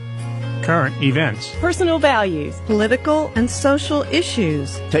current events, personal values, political and social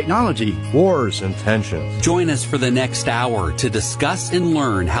issues, technology, wars, and tensions. Join us for the next hour to discuss and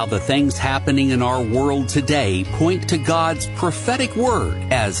learn how the things happening in our world today point to God's prophetic word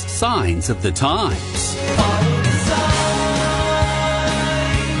as signs of the times.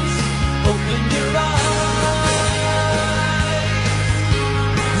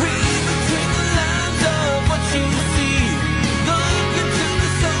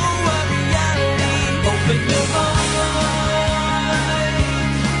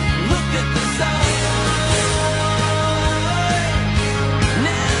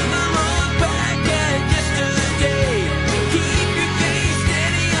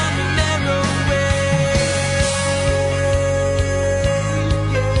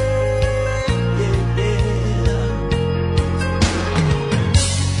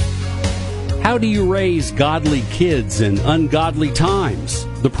 How do you raise godly kids in ungodly times?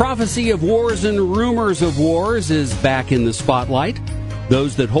 The prophecy of wars and rumors of wars is back in the spotlight.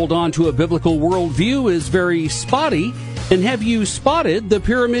 Those that hold on to a biblical worldview is very spotty. And have you spotted the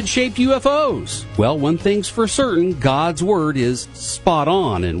pyramid-shaped UFOs? Well, one thing's for certain, God's word is spot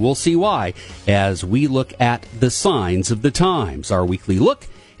on, and we'll see why as we look at the signs of the times. Our weekly look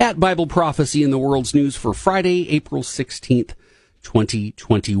at Bible prophecy in the world's news for Friday, April 16th,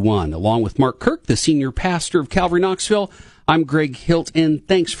 2021. Along with Mark Kirk, the senior pastor of Calvary Knoxville, I'm Greg Hilt, and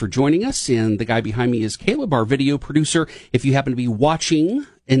thanks for joining us. And the guy behind me is Caleb, our video producer. If you happen to be watching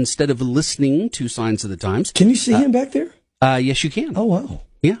instead of listening to Signs of the Times. Can you see him back there? Yes, you can. Oh, wow.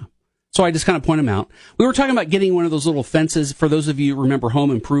 Yeah. So I just kind of point him out. We were talking about getting one of those little fences. For those of you who remember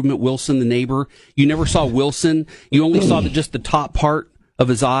Home Improvement, Wilson, the neighbor, you never saw Wilson. You only saw just the top part of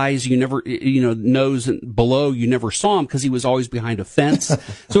his eyes. You never, nose and below, you never saw him because he was always behind a fence.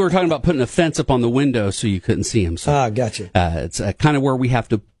 So we were talking about putting a fence up on the window so you couldn't see him. So, gotcha. It's kind of where we have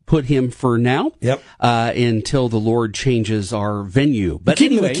to put him for now. Yep. Until the Lord changes our venue. But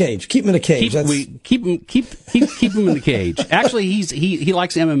keep anyway, him in a cage. Keep him in a cage. Keep him in the cage. Actually, he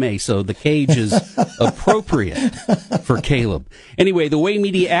likes MMA, so the cage is appropriate for Caleb. Anyway, the Way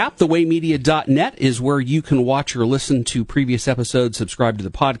Media app, thewaymedia.net, is where you can watch or listen to previous episodes. Subscribe to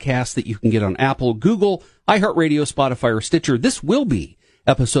the podcast that you can get on Apple, Google, iHeartRadio, Spotify, or Stitcher. This will be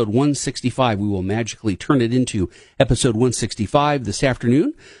episode 165. We will magically turn it into episode 165 this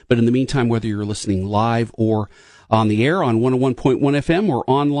afternoon. But in the meantime, whether you're listening live or on the air on 101.1 FM or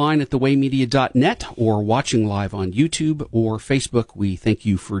online at thewaymedia.net or watching live on YouTube or Facebook, we thank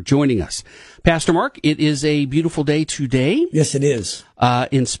you for joining us. Pastor Mark, it is a beautiful day today. Yes, it is.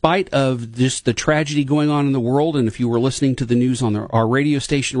 In spite of just the tragedy going on in the world, and if you were listening to the news on our radio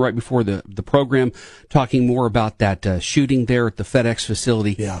station right before the program, talking more about that shooting there at the FedEx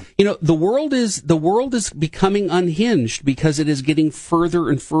facility, yeah. The world is becoming unhinged because it is getting further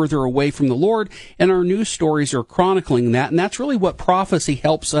and further away from the Lord, and our news stories are chronicling that, and that's really what prophecy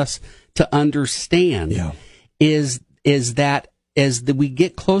helps us to understand. Yeah. Is that as we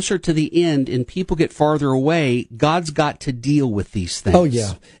get closer to the end and people get farther away, God's got to deal with these things. Oh,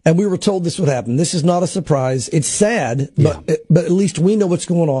 yeah. And we were told this would happen. This is not a surprise. It's sad, but at least we know what's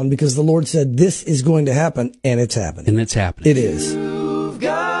going on because the Lord said this is going to happen, and it's happening. And it's happening. It is. You've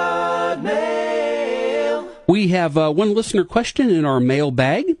got mail. We have one listener question in our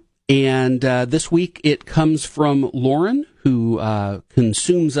mailbag, and this week it comes from Lauren, who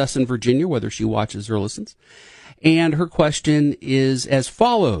consumes us in Virginia, whether she watches or listens. And her question is as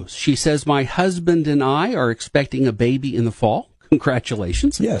follows. She says, my husband and I are expecting a baby in the fall.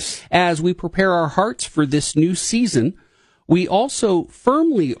 Congratulations. Yes. As we prepare our hearts for this new season, we also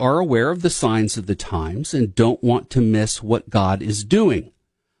firmly are aware of the signs of the times and don't want to miss what God is doing.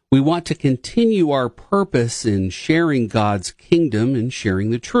 We want to continue our purpose in sharing God's kingdom and sharing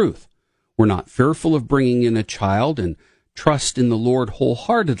the truth. We're not fearful of bringing in a child and trust in the Lord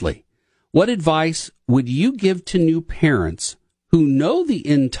wholeheartedly. What advice would you give to new parents who know the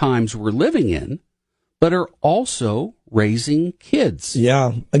end times we're living in, but are also raising kids?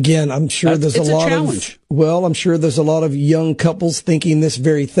 Yeah. Again, I'm sure there's a lot challenge. I'm sure there's a lot of young couples thinking this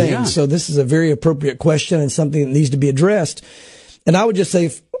very thing. Yeah. So this is a very appropriate question and something that needs to be addressed. And I would just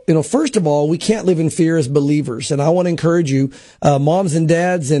say, first of all, we can't live in fear as believers. And I want to encourage you, moms and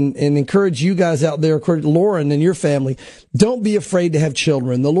dads, and encourage you guys out there, Lauren and your family, don't be afraid to have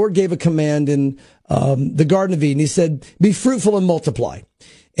children. The Lord gave a command in the Garden of Eden. He said, be fruitful and multiply.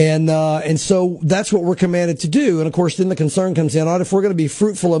 And so that's what we're commanded to do. And of course, then the concern comes in, all right, if we're going to be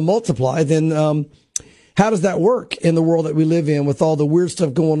fruitful and multiply, then how does that work in the world that we live in with all the weird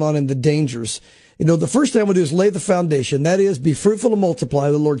stuff going on and the dangers? the first thing I'm going to do is lay the foundation. That is, be fruitful and multiply,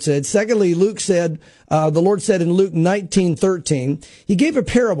 the Lord said. Secondly, the Lord said in Luke 19:13, he gave a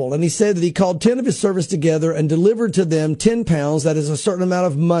parable, and he said that he called 10 of his servants together and delivered to them 10 pounds, that is a certain amount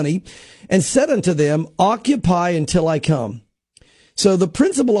of money, and said unto them, occupy until I come. So the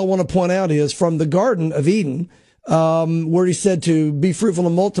principle I want to point out is from the Garden of Eden, where he said to be fruitful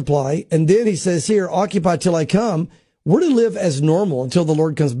and multiply, and then he says here, occupy till I come. We're to live as normal until the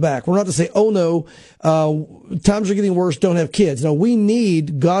Lord comes back. We're not to say, oh no, times are getting worse, don't have kids. No, we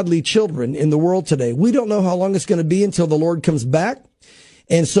need godly children in the world today. We don't know how long it's going to be until the Lord comes back.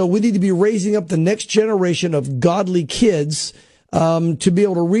 And so we need to be raising up the next generation of godly kids, to be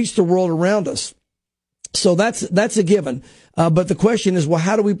able to reach the world around us. So that's a given. But the question is, well,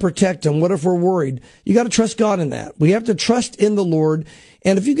 how do we protect them? What if we're worried? You got to trust God in that. We have to trust in the Lord.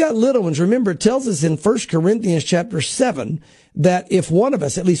 And if you've got little ones, remember, it tells us in 1 Corinthians chapter 7 that if one of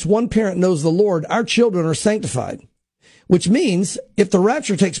us, at least one parent, knows the Lord, our children are sanctified, which means if the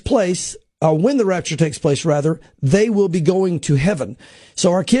rapture takes place, when the rapture takes place, rather, they will be going to heaven.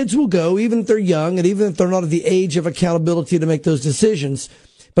 So our kids will go, even if they're young and even if they're not at the age of accountability to make those decisions.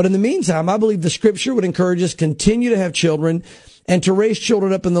 But in the meantime, I believe the scripture would encourage us to continue to have children and to raise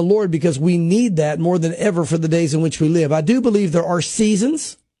children up in the Lord, because we need that more than ever for the days in which we live. I do believe there are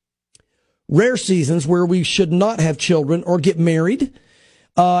seasons, rare seasons, where we should not have children or get married.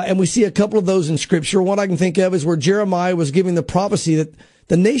 And we see a couple of those in scripture. One I can think of is where Jeremiah was giving the prophecy that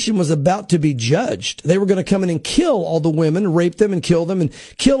the nation was about to be judged. They were going to come in and kill all the women, rape them and kill them and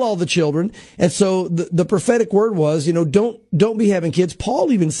kill all the children. And so the prophetic word was, don't be having kids.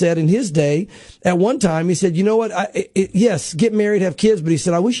 Paul even said in his day, at one time, he said, you know what? Yes, get married, have kids. But he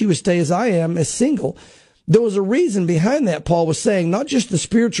said, I wish you would stay as I am, as single. There was a reason behind that, Paul was saying, not just the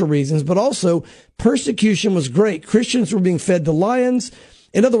spiritual reasons, but also persecution was great. Christians were being fed to lions.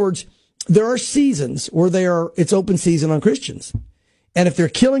 In other words, there are seasons where it's open season on Christians. And if they're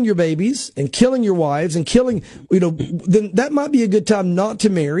killing your babies and killing your wives and killing, then that might be a good time not to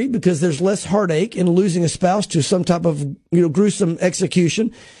marry, because there's less heartache in losing a spouse to some type of, gruesome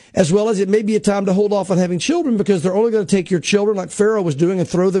execution, as well as it may be a time to hold off on having children, because they're only going to take your children like Pharaoh was doing and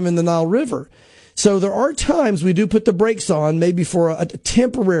throw them in the Nile River. So there are times we do put the brakes on, maybe for a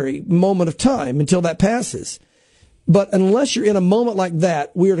temporary moment of time until that passes. But unless you're in a moment like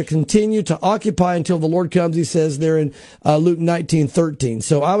that, we are to continue to occupy until the Lord comes, he says there in Luke 19:13.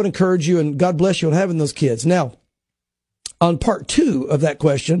 So I would encourage you, and God bless you on having those kids. Now, on part 2 of that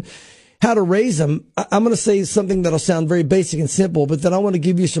question, how to raise them, I'm going to say something that'll sound very basic and simple, but then I want to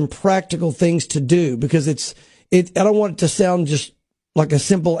give you some practical things to do, because I don't want it to sound just like a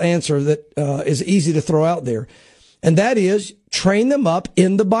simple answer that is easy to throw out there. And that is, train them up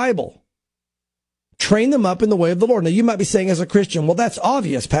in the Bible. Train them up in the way of the Lord. Now, you might be saying as a Christian, well, that's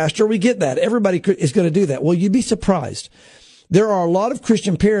obvious, Pastor. We get that. Everybody is going to do that. Well, you'd be surprised. There are a lot of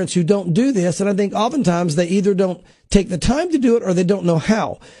Christian parents who don't do this, and I think oftentimes they either don't take the time to do it or they don't know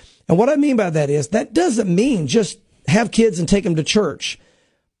how. And what I mean by that is, that doesn't mean just have kids and take them to church.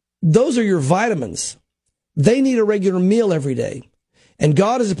 Those are your vitamins. They need a regular meal every day. And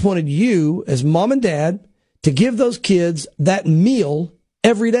God has appointed you as mom and dad to give those kids that meal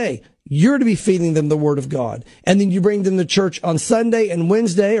every day. You're to be feeding them the Word of God. And then you bring them to church on Sunday and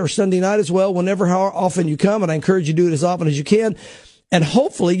Wednesday or Sunday night as well, how often you come. And I encourage you to do it as often as you can. And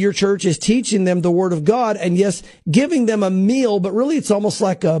hopefully your church is teaching them the Word of God. And yes, giving them a meal, but really it's almost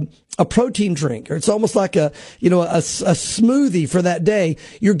like a protein drink, or it's almost like a smoothie for that day.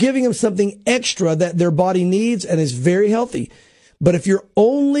 You're giving them something extra that their body needs and is very healthy. But if you're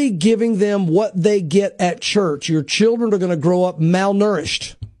only giving them what they get at church, your children are going to grow up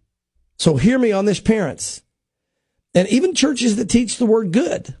malnourished. So hear me on this, parents. And even churches that teach the Word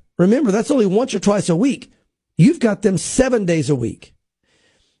good. Remember, that's only once or twice a week. You've got them 7 days a week.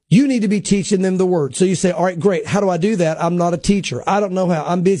 You need to be teaching them the Word. So you say, all right, great. How do I do that? I'm not a teacher. I don't know how.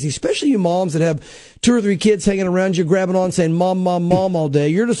 I'm busy. Especially you moms that have 2 or 3 kids hanging around you, grabbing on, saying, Mom, Mom, Mom all day.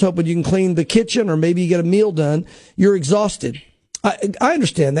 You're just hoping you can clean the kitchen, or maybe you get a meal done. You're exhausted. I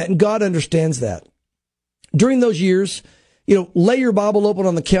understand that, and God understands that. During those years, lay your Bible open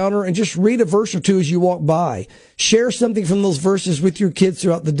on the counter and just read a verse or 2 as you walk by. Share something from those verses with your kids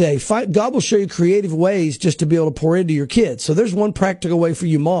throughout the day. God will show you creative ways just to be able to pour into your kids. So there's one practical way for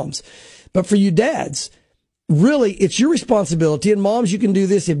you moms. But for you dads, really, it's your responsibility. And moms, you can do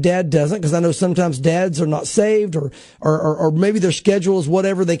this if dad doesn't, because I know sometimes dads are not saved, or maybe their schedule is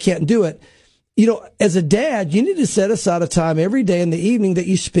whatever, they can't do it. As a dad, you need to set aside a time every day in the evening that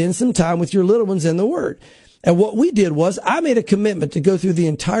you spend some time with your little ones in the Word. And what we did was, I made a commitment to go through the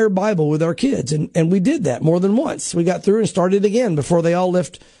entire Bible with our kids. And we did that more than once. We got through and started again before they all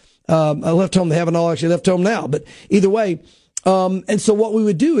left I left home. They haven't all actually left home now, but either way. And so what we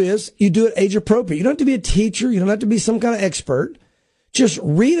would do is you do it age appropriate. You don't have to be a teacher. You don't have to be some kind of expert. Just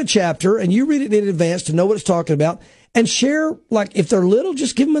read a chapter and you read it in advance to know what it's talking about and share. Like if they're little,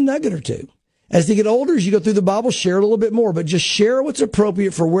 just give them a nugget or two. As they get older, as you go through the Bible, share a little bit more, but just share what's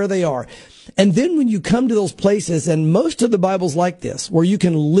appropriate for where they are. And then when you come to those places, and most of the Bible's like this, where you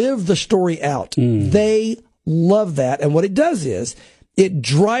can live the story out, they love that. And what it does is it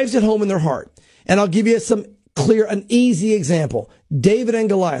drives it home in their heart. And I'll give you an easy example. David and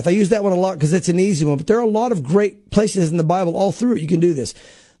Goliath. I use that one a lot because it's an easy one, but there are a lot of great places in the Bible all through it. You can do this.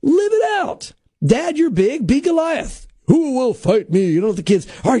 Live it out. Dad, you're big. Be Goliath. Who will fight me? You know, the kids,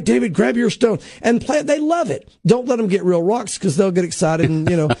 all right, David, grab your stone and play. They love it. Don't let them get real rocks because they'll get excited. And,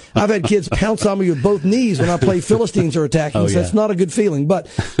 you know, I've had kids pounce on me with both knees when I play Philistines are attacking. So it's not a good feeling. But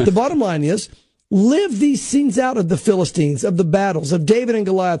the bottom line is, live these scenes out of the Philistines, of the battles, of David and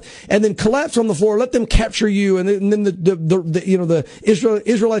Goliath, and then collapse on the floor. Let them capture you. And then the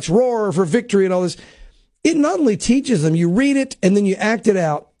Israelites roar for victory and all this. It not only teaches them, you read it and then you act it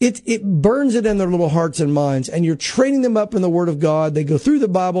out. It burns it in their little hearts and minds, and you're training them up in the Word of God. They go through the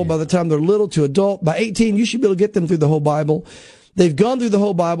Bible by the time they're little to adult. By 18, you should be able to get them through the whole Bible. They've gone through the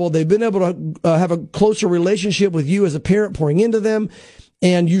whole Bible. They've been able to have a closer relationship with you as a parent pouring into them.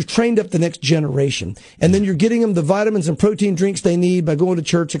 And you've trained up the next generation. And then you're getting them the vitamins and protein drinks they need by going to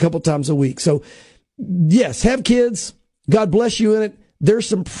church a couple times a week. So, yes, have kids. God bless you in it. There's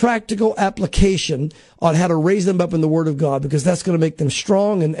some practical application on how to raise them up in the Word of God, because that's going to make them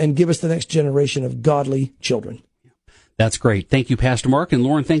strong and give us the next generation of godly children. That's great. Thank you, Pastor Mark. And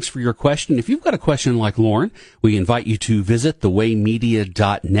Lauren, thanks for your question. If you've got a question like Lauren, we invite you to visit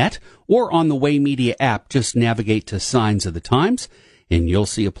thewaymedia.net, or on the Way Media app, just navigate to Signs of the Times, and you'll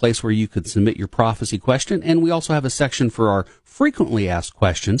see a place where you could submit your prophecy question. And we also have a section for our frequently asked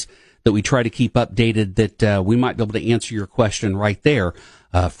questions that we try to keep updated, that we might be able to answer your question right there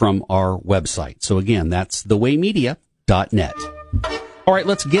from our website. So again, that's thewaymedia.net. All right,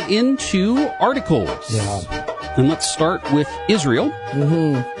 let's get into articles. Yeah. And let's start with Israel.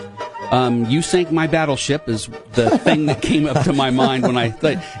 You sank my battleship is the thing that came up to my mind when I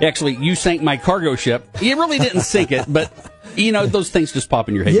thought, actually, you sank my cargo ship. You really didn't sink it, but, you know, those things just pop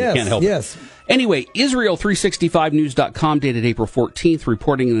in your head. Yes, you can't help it. Anyway, Israel365news.com dated April 14th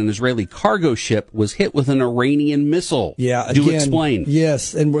reporting an Israeli cargo ship was hit with an Iranian missile. Yeah, Do explain.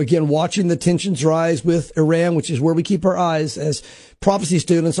 Yes, and we're again watching the tensions rise with Iran, which is where we keep our eyes as prophecy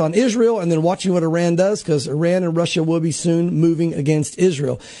students on Israel, and then watching what Iran does, because Iran and Russia will be soon moving against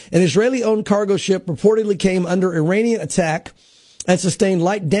Israel. An Israeli-owned cargo ship reportedly came under Iranian attack and sustained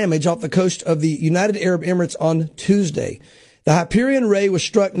light damage off the coast of the United Arab Emirates on Tuesday. The Hyperion Ray was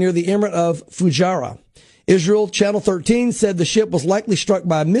struck near the emirate of Fujairah. Israel Channel 13 said the ship was likely struck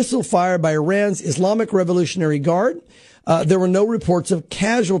by a missile fired by Iran's Islamic Revolutionary Guard. There were no reports of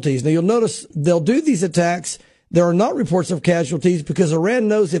casualties. Now, you'll notice they'll do these attacks. There are not reports of casualties because Iran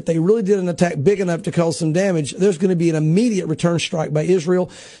knows if they really did an attack big enough to cause some damage, there's going to be an immediate return strike by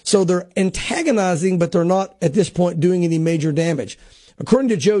Israel. So they're antagonizing, but they're not at this point doing any major damage. According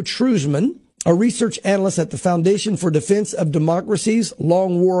to Joe Truzman, a research analyst at the Foundation for Defense of Democracy's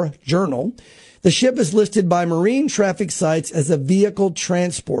Long War Journal, the ship is listed by marine traffic sites as a vehicle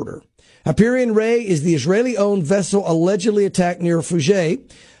transporter. Hyperion Ray is the Israeli-owned vessel allegedly attacked near Fujairah.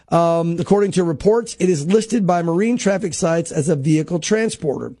 According to reports, it is listed by marine traffic sites as a vehicle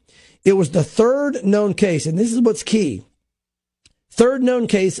transporter. It was the third known case, and this is what's key. Third known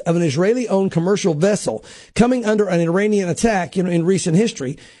case of an Israeli-owned commercial vessel coming under an Iranian attack, in recent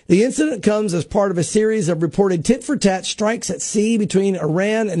history. The incident comes as part of a series of reported tit-for-tat strikes at sea between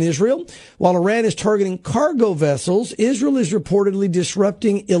Iran and Israel. While Iran is targeting cargo vessels, Israel is reportedly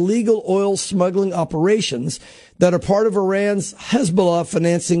disrupting illegal oil smuggling operations that are part of Iran's Hezbollah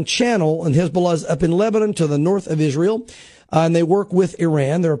financing channel, and Hezbollah is up in Lebanon to the north of Israel. And they work with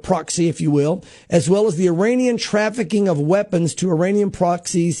Iran. They're a proxy, if you will, as well as the Iranian trafficking of weapons to Iranian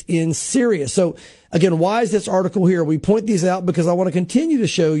proxies in Syria. So, again, why is this article here? We point these out because I want to continue to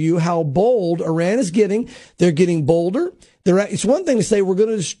show you how bold Iran is getting. They're getting bolder. It's one thing to say we're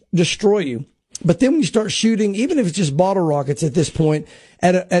going to destroy you, but then when you start shooting, even if it's just bottle rockets at this point,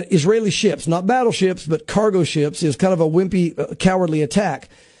 at Israeli ships, not battleships, but cargo ships, is kind of a wimpy, cowardly attack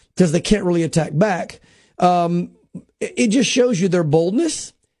because they can't really attack back. It just shows you their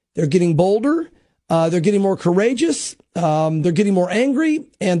boldness. They're getting bolder. They're getting more courageous. They're getting more angry,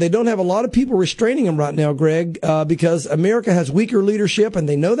 and they don't have a lot of people restraining them right now, Greg, because America has weaker leadership, and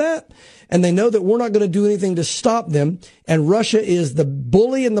they know that. And they know that we're not going to do anything to stop them. And Russia is the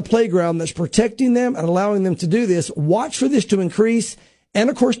bully in the playground that's protecting them and allowing them to do this. Watch for this to increase, and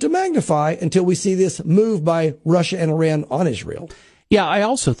of course to magnify until we see this move by Russia and Iran on Israel. Yeah, I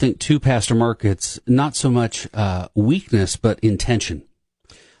also think too, Pastor Mark, it's not so much weakness but intention.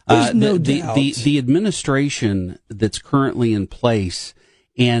 There's no doubt. The administration that's currently in place,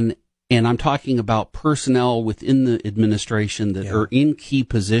 and I'm talking about personnel within the administration that are in key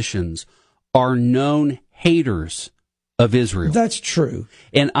positions, are known haters of Israel. That's true.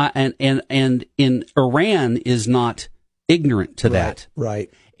 And in Iran is not ignorant to that. Right.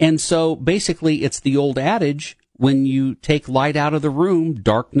 And so basically it's the old adage, when you take light out of the room,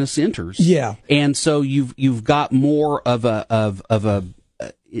 darkness enters. Yeah. And so you've got more of a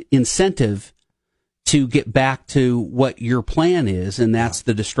incentive to get back to what your plan is, and that's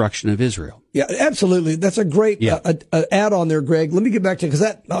the destruction of Israel. Yeah, absolutely. That's a great add on there, Greg. Let me get back to, because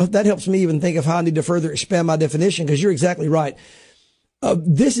that helps me even think of how I need to further expand my definition, because you're exactly right.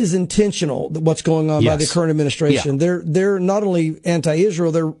 This is intentional, what's going on by the current administration. Yeah. They're not only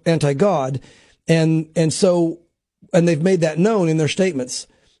anti-Israel, they're anti-God, and they've made that known in their statements.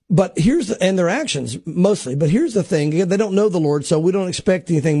 But and their actions mostly. But here's the thing: they don't know the Lord, so we don't expect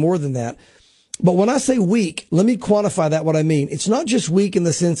anything more than that. But when I say weak, let me quantify that, what I mean. It's not just weak in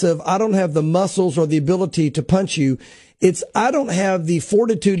the sense of I don't have the muscles or the ability to punch you. It's I don't have the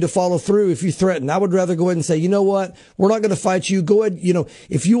fortitude to follow through if you threaten. I would rather go ahead and say, you know what? We're not going to fight you. Go ahead.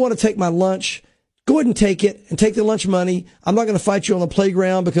 If you want to take my lunch, go ahead and take it and take the lunch money. I'm not going to fight you on the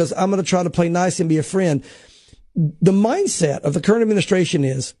playground because I'm going to try to play nice and be a friend. The mindset of the current administration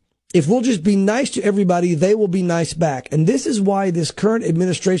is, if we'll just be nice to everybody, they will be nice back. And this is why this current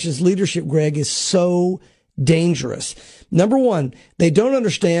administration's leadership, Greg, is so dangerous. Number one, they don't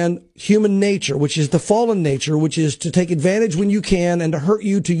understand human nature, which is the fallen nature, which is to take advantage when you can and to hurt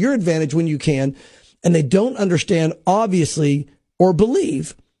you to your advantage when you can. And they don't understand, obviously, or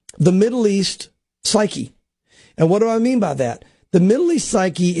believe the Middle East psyche. And what do I mean by that? The Middle East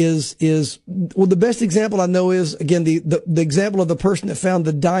psyche is the best example I know is, again, the example of the person that found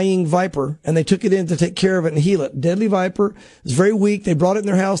the dying viper, and they took it in to take care of it and heal it. Deadly viper. It was very weak. They brought it in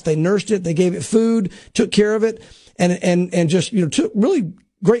their house. They nursed it. They gave it food, took care of it, and just, took really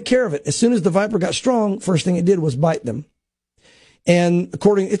great care of it. As soon as the viper got strong, first thing it did was bite them. And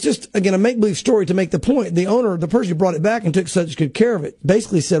it's just, again, a make-believe story to make the point. The owner, the person who brought it back and took such good care of it,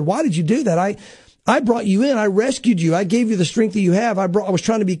 basically said, why did you do that? I brought you in. I rescued you. I gave you the strength that you have. I was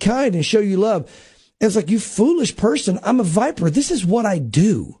trying to be kind and show you love. And it's like, you foolish person. I'm a viper. This is what I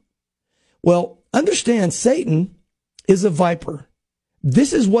do. Well, understand, Satan is a viper.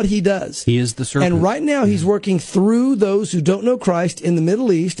 This is what he does. He is the serpent. And right now he's working through those who don't know Christ in the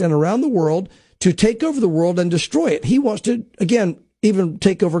Middle East and around the world to take over the world and destroy it. He wants to, again, even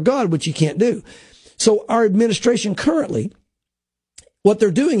take over God, which he can't do. So our administration currently, what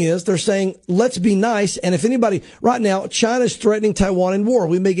they're doing is they're saying, let's be nice. And if anybody, right now, China's threatening Taiwan in war.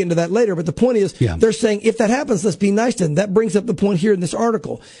 We may get into that later. But the point is, they're saying, if that happens, let's be nice to them. That brings up the point here in this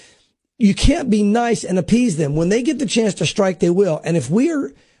article. You can't be nice and appease them. When they get the chance to strike, they will. And if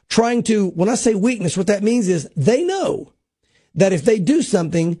we're trying to, when I say weakness, what that means is they know that if they do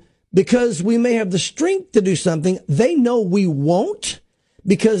something, because we may have the strength to do something, they know we won't.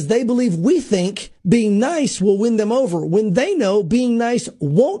 Because they believe we think being nice will win them over, when they know being nice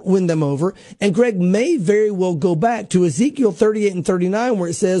won't win them over. And Greg may very well go back to Ezekiel 38 and 39, where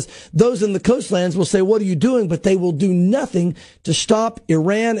it says, those in the coastlands will say, what are you doing? But they will do nothing to stop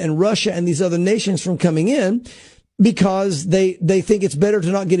Iran and Russia and these other nations from coming in, because they think it's better to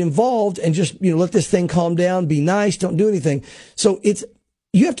not get involved and just, let this thing calm down, be nice, don't do anything. So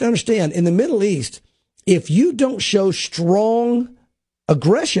you have to understand, in the Middle East, if you don't show strong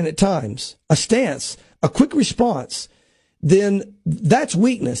aggression at times, a stance, a quick response, then that's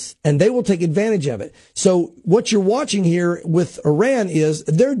weakness, and they will take advantage of it. So what you're watching here with Iran is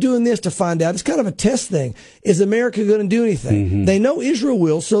they're doing this to find out. It's kind of a test thing. Is America going to do anything? Mm-hmm. They know Israel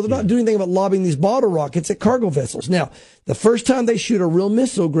will, so they're not doing anything about lobbing these bottle rockets at cargo vessels. Now, the first time they shoot a real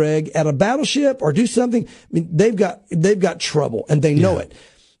missile, Greg, at a battleship or do something, they've got trouble, and they know it.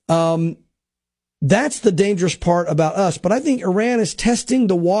 That's the dangerous part about us. But I think Iran is testing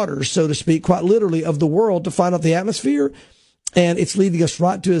the waters, so to speak, quite literally, of the world to find out the atmosphere. And it's leading us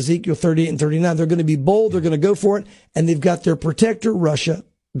right to Ezekiel 38 and 39. They're going to be bold. They're going to go for it. And they've got their protector, Russia,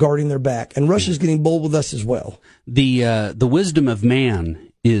 guarding their back. And Russia's getting bold with us as well. The wisdom of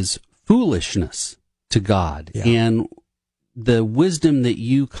man is foolishness to God. Yeah. And the wisdom that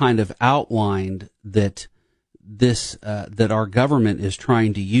you kind of outlined that that our government is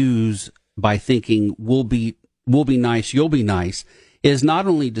trying to use by thinking we'll be nice, you'll be nice, is not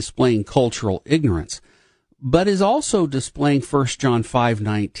only displaying cultural ignorance, but is also displaying 1 John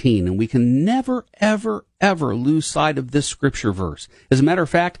 5:19, and we can never, ever, ever lose sight of this scripture verse. As a matter of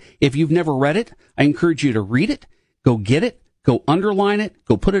fact, if you've never read it, I encourage you to read it, go get it, go underline it,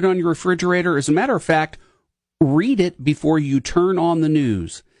 go put it on your refrigerator. As a matter of fact, read it before you turn on the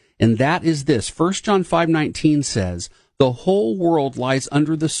news. And that is this. 1 John 5:19 says, the whole world lies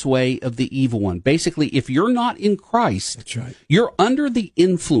under the sway of the evil one. Basically, if you're not in Christ, That's right. You're under the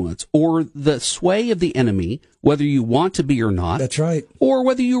influence or the sway of the enemy, whether you want to be or not. That's right. Or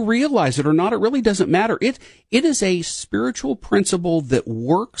whether you realize it or not, it really doesn't matter. It is a spiritual principle that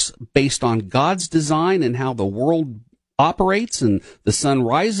works based on God's design and how the world operates, and the sun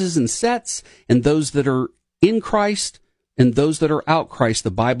rises and sets, and those that are in Christ and those that are out Christ, the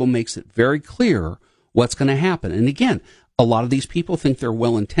Bible makes it very clear what's going to happen. And again, a lot of these people think they're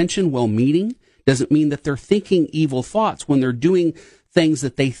well-intentioned, well-meaning. Doesn't mean that they're thinking evil thoughts when they're doing things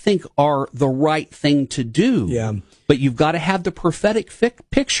that they think are the right thing to do. Yeah. But you've got to have the prophetic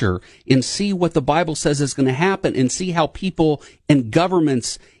picture and see what the Bible says is going to happen, and see how people and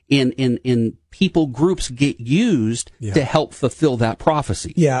governments in people groups get used to help fulfill that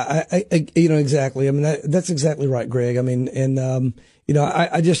prophecy. Yeah, I exactly. I mean, that's exactly right, Greg. I mean, and,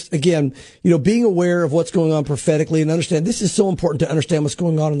 I just, again, being aware of what's going on prophetically and understand this is so important to understand what's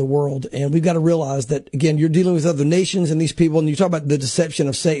going on in the world. And we've got to realize that, again, you're dealing with other nations and these people, and you talk about the deception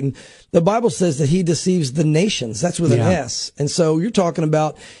of Satan. The Bible says that he deceives the nations. That's with an S. And so you're talking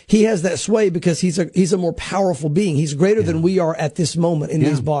about he has that sway because he's a more powerful being. He's greater than we are at this moment in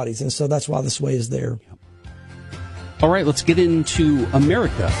these bodies. And so that's why the sway is there. All right, let's get into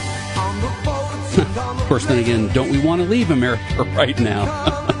America. Of course, then again, don't we want to leave America right now?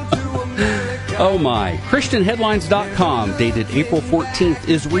 Oh my. ChristianHeadlines.com, dated April 14th,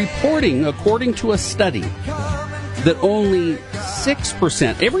 is reporting, according to a study, that only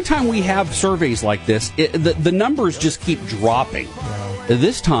 6%, every time we have surveys like this, the numbers just keep dropping.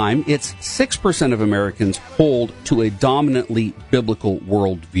 This time, it's 6% of Americans hold to a dominantly biblical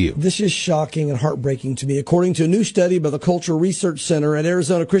worldview. This is shocking and heartbreaking to me. According to a new study by the Cultural Research Center at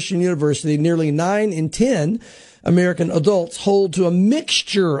Arizona Christian University, nearly 9 in 10 American adults hold to a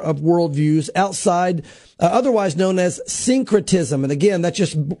mixture of worldviews outside, otherwise known as syncretism. And again,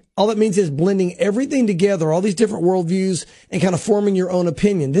 all that means is blending everything together, all these different worldviews, and kind of forming your own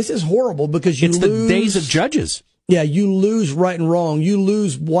opinion. This is horrible because it's the days of Judges. Yeah, you lose right and wrong. You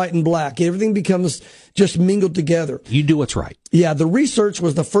lose white and black. Everything becomes just mingled together. You do what's right. Yeah, the research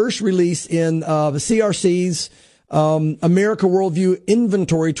was the first release in the CRC's America Worldview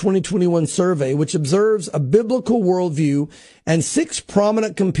Inventory 2021 survey, which observes a biblical worldview and 6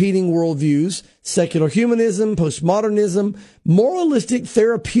 prominent competing worldviews: secular humanism, postmodernism, moralistic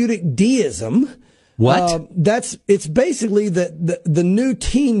therapeutic deism. What? It's basically the new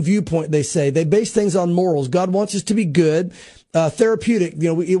teen viewpoint, they say. They base things on morals. God wants us to be good. Therapeutic,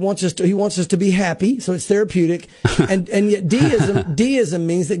 he wants us to be happy, so it's therapeutic. And yet deism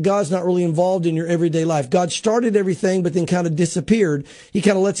means that God's not really involved in your everyday life. God started everything, but then kind of disappeared. He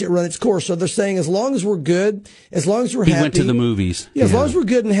kind of lets it run its course. So they're saying as long as we're good, as long as we're happy. He went to the movies. Yeah, as long as we're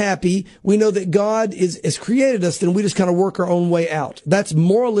good and happy, we know that God has created us, then we just kind of work our own way out. That's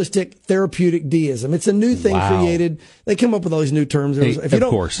moralistic therapeutic deism. It's a new thing created. They come up with all these new terms. If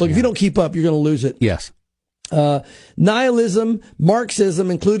you don't keep up, you're going to lose it. Yes. Nihilism,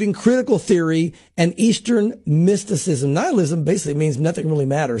 Marxism, including critical theory, and Eastern mysticism. Nihilism basically means nothing really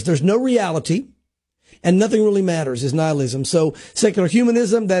matters. There's no reality, and nothing really matters is nihilism. So secular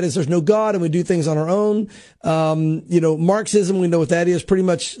humanism, that is, there's no God and we do things on our own. Marxism, we know what that is, pretty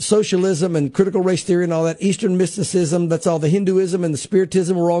much socialism and critical race theory and all that. Eastern mysticism, that's all the Hinduism and the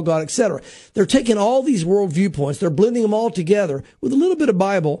Spiritism, we're all God, etc. They're taking all these world viewpoints, they're blending them all together with a little bit of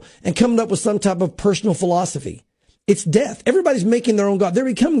Bible and coming up with some type of personal philosophy. It's death. Everybody's making their own God. They're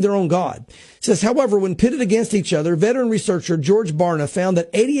becoming their own God. It says, however, when pitted against each other, veteran researcher George Barna found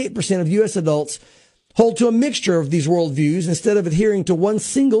that 88% of U.S. adults hold to a mixture of these worldviews instead of adhering to one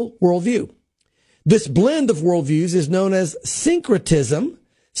single worldview. This blend of worldviews is known as syncretism,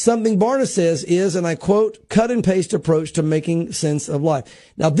 something Barna says is, and I quote, cut and paste approach to making sense of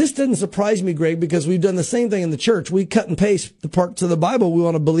life. Now, this doesn't surprise me, Greg, because we've done the same thing in the church. We cut and paste the parts of the Bible we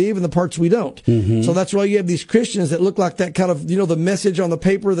want to believe and the parts we don't. Mm-hmm. So that's why you have these Christians that look like that kind of, the message on the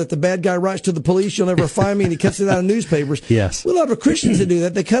paper that the bad guy writes to the police, you'll never find me, and he cuts it out of newspapers. Yes. We have a lot of Christians that do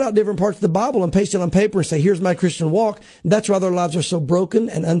that. They cut out different parts of the Bible and paste it on paper and say, here's my Christian walk. And that's why their lives are so broken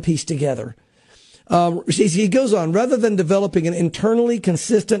and unpieced together. He goes on, rather than developing an internally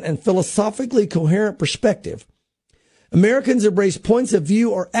consistent and philosophically coherent perspective, Americans embrace points of view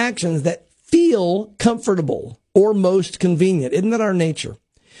or actions that feel comfortable or most convenient. Isn't that our nature?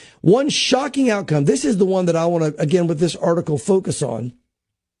 One shocking outcome, this is the one that I want to, again, with this article, focus on.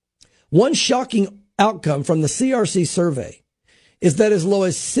 One shocking outcome from the CRC survey is that as low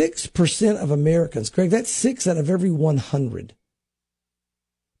as 6% of Americans, Craig, that's 6 out of every 100,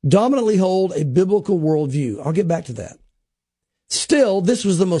 dominantly hold a biblical worldview. I'll get back to that. Still, this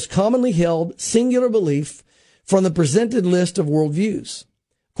was the most commonly held singular belief from the presented list of worldviews.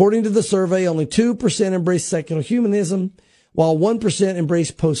 According to the survey, only 2% embraced secular humanism, while 1%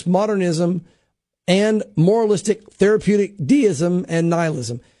 embraced postmodernism and moralistic therapeutic deism and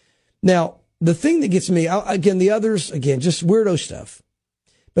nihilism. Now, the thing that gets me, again, the others, again, just weirdo stuff.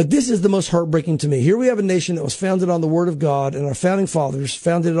 But this is the most heartbreaking to me. Here we have a nation that was founded on the Word of God, and our founding fathers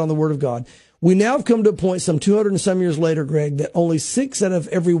founded it on the Word of God. We now have come to a point some 200 and some years later, Greg, that only 6 out of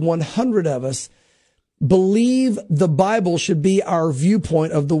every 100 of us believe the Bible should be our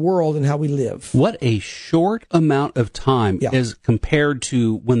viewpoint of the world and how we live. What a short amount of time as compared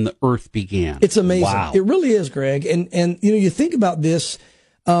to when the earth began. It's amazing. Wow. It really is, Greg. And you know, you think about this,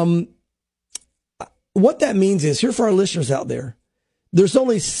 what that means is, here for our listeners out there, there's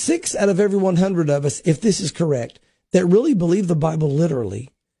only 6 out of every 100 of us, if this is correct, that really believe the Bible literally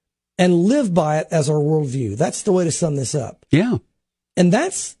and live by it as our worldview. That's the way to sum this up. Yeah. And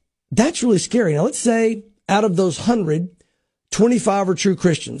that's really scary. Now, let's say out of those 100, 25 are true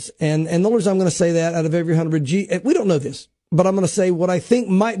Christians. And the only reason I'm going to say that out of every 100, we don't know this, but I'm going to say what I think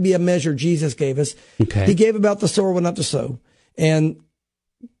might be a measure Jesus gave us. Okay. He gave about the sower but not the sow. And,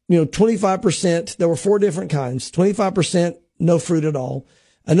 25%, there were 4 different kinds. 25%, no fruit at all.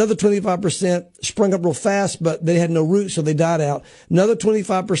 Another 25% sprung up real fast, but they had no roots, so they died out. Another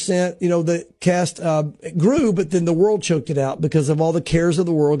 25%, the cast grew, but then the world choked it out because of all the cares of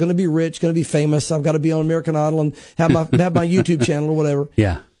the world. Going to be rich, going to be famous. I've got to be on American Idol and have my YouTube channel or whatever.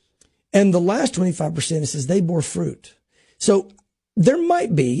 Yeah. And the last 25%, it says they bore fruit. So there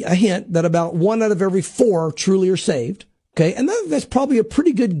might be a hint that about 1 out of every 4 truly are saved. Okay. And that's probably a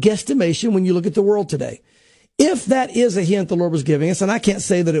pretty good guesstimation when you look at the world today. If that is a hint the Lord was giving us, and I can't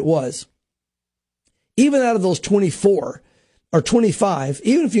say that it was, even out of those 24 or 25,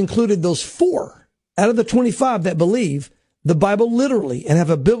 even if you included those 4 out of the 25 that believe the Bible literally and have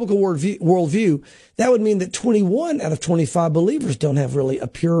a biblical worldview, that would mean that 21 out of 25 believers don't have really a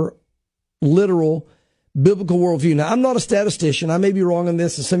pure, literal, biblical worldview. Now, I'm not a statistician. I may be wrong on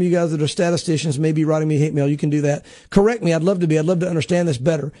this, and some of you guys that are statisticians may be writing me hate mail. You can do that. Correct me. I'd love to be. I'd love to understand this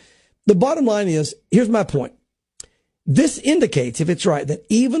better. The bottom line is, here's my point. This indicates, if it's right, that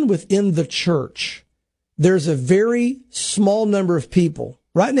even within the church, there's a very small number of people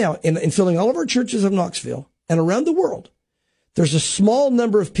right now in filling all of our churches of Knoxville and around the world. There's a small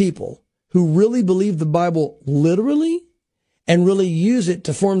number of people who really believe the Bible literally and really use it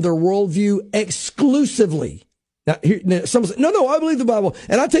to form their worldview exclusively. Now, someone says, no, I believe the Bible,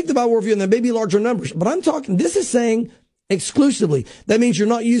 and I take the Bible worldview, and there may be larger numbers, but I'm talking, this is saying exclusively. That means you're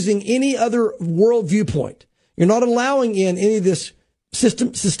not using any other world viewpoint. You're not allowing in any of this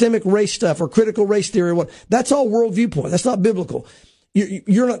systemic race stuff or critical race theory or what. That's all world viewpoint. That's not biblical.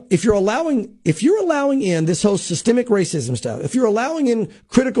 You're not, if you're allowing in this whole systemic racism stuff, if you're allowing in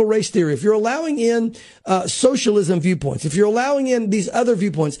critical race theory, if you're allowing in socialism viewpoints, if you're allowing in these other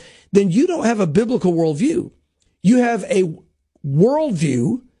viewpoints, then you don't have a biblical worldview. You have a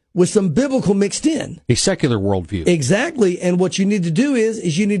worldview with some biblical mixed in. A secular worldview. Exactly. And what you need to do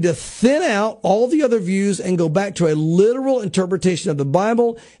is you need to thin out all the other views and go back to a literal interpretation of the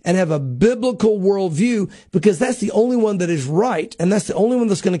Bible and have a biblical worldview, because that's the only one that is right. And that's the only one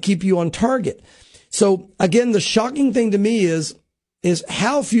that's going to keep you on target. So again, the shocking thing to me is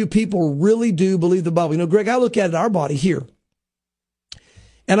how few people really do believe the Bible. Greg, I look at our body here.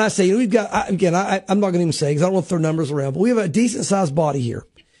 And I say, we've got, I'm not going to even say, because I don't want to throw numbers around, but we have a decent sized body here.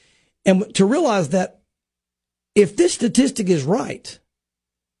 And to realize that if this statistic is right,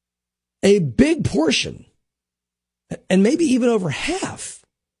 a big portion, and maybe even over half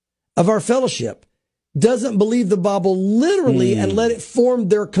of our fellowship, doesn't believe the Bible literally and let it form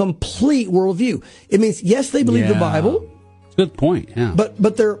their complete worldview. It means, yes, they believe the Bible. Good point, yeah.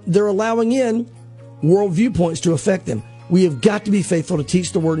 But they're allowing in world viewpoints to affect them. We have got to be faithful to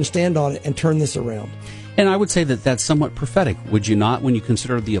teach the Word and stand on it and turn this around. And I would say that that's somewhat prophetic, would you not, when you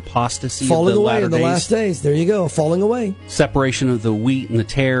consider the apostasy falling of the away latter in the days? last days. There you go, falling away. Separation of the wheat and the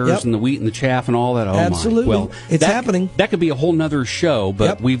tares and the wheat and the chaff and all that. Oh, absolutely. My. Well, it's happening. That could be a whole nother show,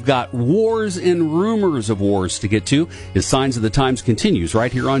 but we've got wars and rumors of wars to get to as Signs of the Times continues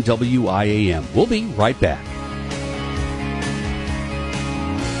right here on WIAM. We'll be right back.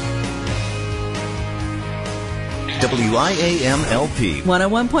 WIAM-LP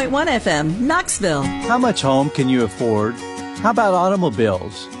 101.1 FM, Knoxville. How much home can you afford? How about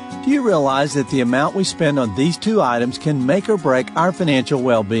automobiles? Do you realize that the amount we spend on these two items can make or break our financial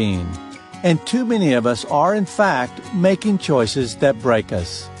well-being? And too many of us are, in fact, making choices that break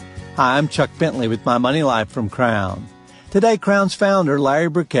us. Hi, I'm Chuck Bentley with My Money Life from Crown. Today, Crown's founder, Larry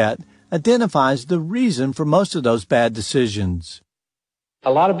Burkett, identifies the reason for most of those bad decisions.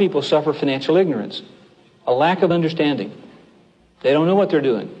 A lot of people suffer financial ignorance, a lack of understanding. They don't know what they're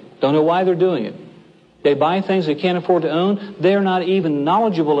doing, don't know why they're doing it. They buy things they can't afford to own. They're not even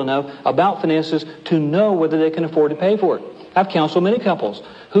knowledgeable enough about finances to know whether they can afford to pay for it. I've counseled many couples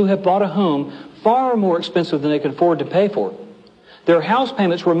who have bought a home far more expensive than they can afford to pay for it. Their house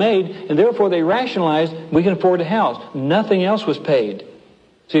payments were made, and therefore they rationalized, we can afford a house. Nothing else was paid.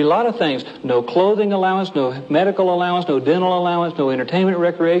 See, a lot of things, no clothing allowance, no medical allowance, no dental allowance, no entertainment and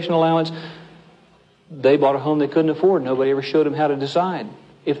recreation allowance. They bought a home they couldn't afford. Nobody ever showed them how to decide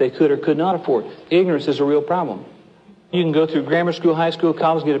if they could or could not afford. Ignorance is a real problem. You can go through grammar school, high school,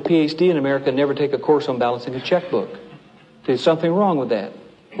 college, get a PhD in America, and never take a course on balancing a checkbook. There's something wrong with that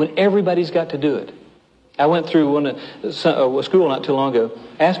when everybody's got to do it. I went through a school not too long ago,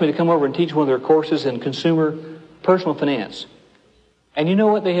 asked me to come over and teach one of their courses in consumer personal finance. And you know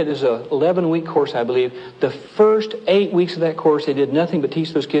what they had? It was an 11-week course, I believe. The first 8 weeks of that course, they did nothing but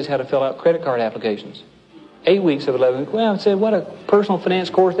teach those kids how to fill out credit card applications. 8 weeks of 11 weeks. Well, I said, what a personal finance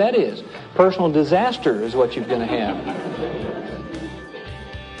course that is. Personal disaster is what you're going to have.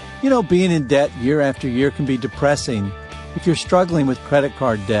 You know, being in debt year after year can be depressing. If you're struggling with credit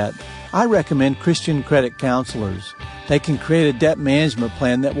card debt, I recommend Christian credit counselors. They can create a debt management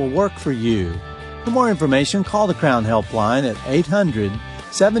plan that will work for you. For more information, call the Crown Helpline at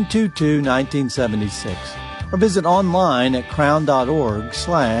 800-722-1976 or visit online at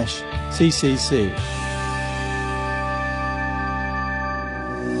crown.org/CCC.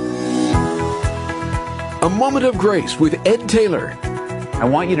 A Moment of Grace with Ed Taylor. I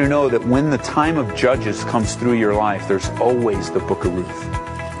want you to know that when the time of Judges comes through your life, there's always the Book of Ruth.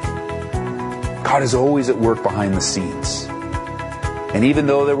 God is always at work behind the scenes. And even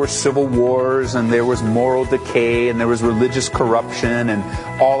though there were civil wars and there was moral decay and there was religious corruption and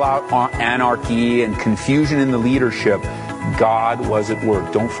all-out anarchy and confusion in the leadership, God was at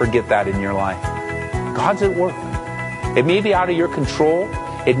work. Don't forget that in your life. God's at work. It may be out of your control.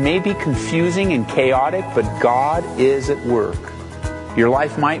 It may be confusing and chaotic, but God is at work. Your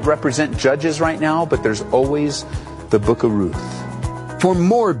life might represent Judges right now, but there's always the Book of Ruth. For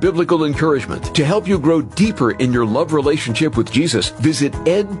more biblical encouragement to help you grow deeper in your love relationship with Jesus, visit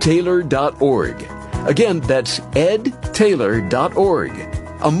edtaylor.org. Again, that's edtaylor.org.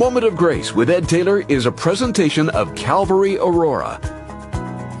 A Moment of Grace with Ed Taylor is a presentation of Calvary Aurora.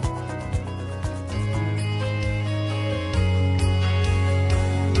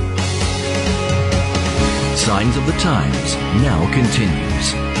 Signs of the Times now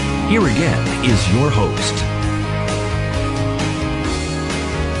continues. Here again is your host.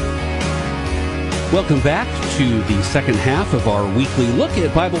 Welcome back to the second half of our weekly look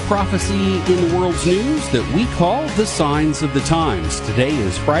at Bible prophecy in the world's news that we call the Signs of the Times. Today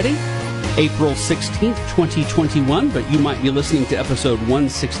is Friday, April 16th, 2021, but you might be listening to episode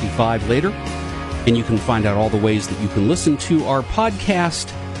 165 later, and you can find out all the ways that you can listen to our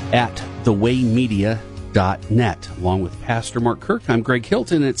podcast at thewaymedia.net. Along with Pastor Mark Kirk, I'm Greg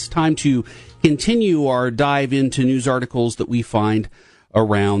Hilton. It's time to continue our dive into news articles that we find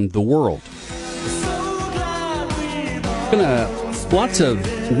around the world. Lots of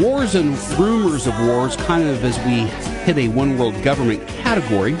wars and rumors of wars, kind of as we hit a one world government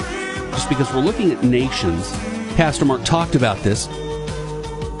category, just because we're looking at nations. Pastor Mark talked about this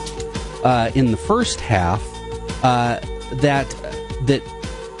in the first half, that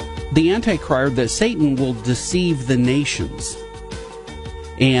the Antichrist, that Satan will deceive the nations.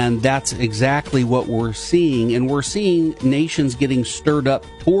 And that's exactly what we're seeing. And we're seeing nations getting stirred up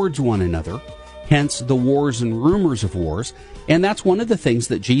towards one another, hence the wars and rumors of wars. And that's one of the things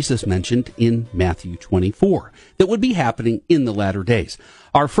that Jesus mentioned in Matthew 24 that would be happening in the latter days.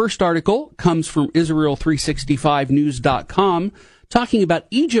 Our first article comes from Israel365news.com, talking about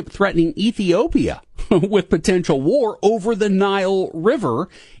Egypt threatening Ethiopia with potential war over the Nile River.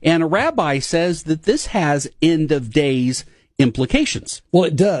 And a rabbi says that this has end of days implications. Well,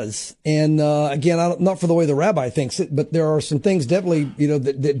 it does. And again, not for the way the rabbi thinks it, but there are some things definitely,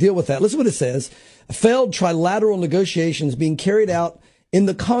 that deal with that. Listen to what it says. Failed trilateral negotiations being carried out in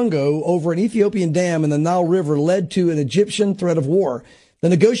the Congo over an Ethiopian dam in the Nile River led to an Egyptian threat of war. The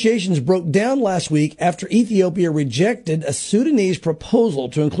negotiations broke down last week after Ethiopia rejected a Sudanese proposal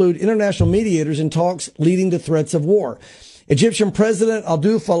to include international mediators in talks leading to threats of war. Egyptian President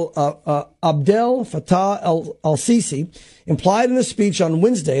Abdel Fattah al-Sisi implied in a speech on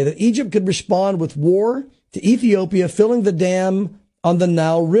Wednesday that Egypt could respond with war to Ethiopia filling the dam on the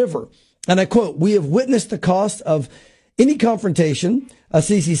Nile River. And I quote, "We have witnessed the cost of any confrontation,"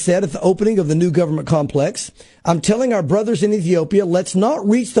 Sisi said at the opening of the new government complex. "I'm telling our brothers in Ethiopia, let's not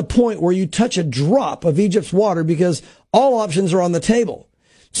reach the point where you touch a drop of Egypt's water because all options are on the table."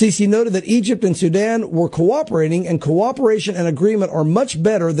 Sisi noted that Egypt and Sudan were cooperating, and cooperation and agreement are much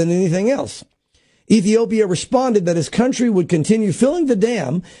better than anything else. Ethiopia responded that his country would continue filling the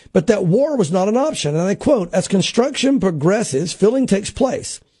dam, but that war was not an option. And I quote, "As construction progresses, filling takes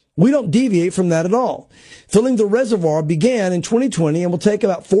place. We don't deviate from that at all. Filling the reservoir began in 2020 and will take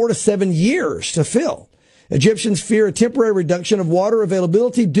about 4 to 7 years to fill. Egyptians fear a temporary reduction of water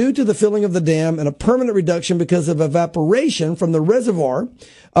availability due to the filling of the dam and a permanent reduction because of evaporation from the reservoir,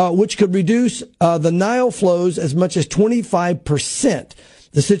 which could reduce the Nile flows as much as 25%.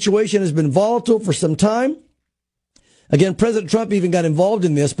 The situation has been volatile for some time." Again, President Trump even got involved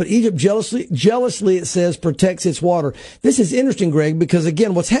in this, but Egypt jealously, it says, protects its water. This is interesting, Greg, because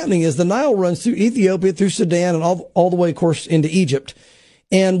again, what's happening is the Nile runs through Ethiopia, through Sudan, and all the way, of course, into Egypt.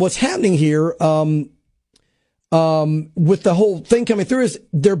 And what's happening here, with the whole thing coming through is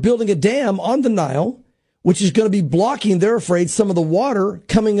they're building a dam on the Nile, which is going to be blocking, they're afraid, some of the water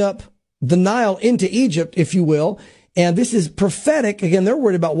coming up the Nile into Egypt, if you will. And this is prophetic. Again, they're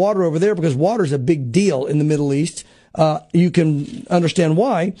worried about water over there because water is a big deal in the Middle East. You can understand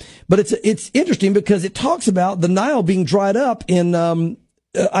why, but it's interesting because it talks about the Nile being dried up in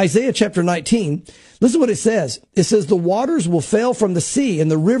Isaiah chapter 19. Listen to what it says. It says, "The waters will fail from the sea,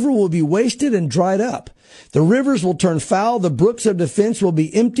 and the river will be wasted and dried up. The rivers will turn foul. The brooks of defense will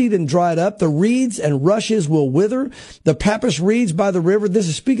be emptied and dried up. The reeds and rushes will wither. The papyrus reeds by the river," this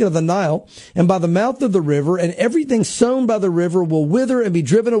is speaking of the Nile, "and by the mouth of the river, and everything sown by the river will wither and be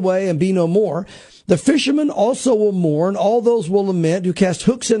driven away and be no more. The fishermen also will mourn, all those will lament who cast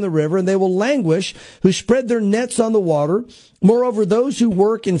hooks in the river, and they will languish who spread their nets on the water. Moreover, those who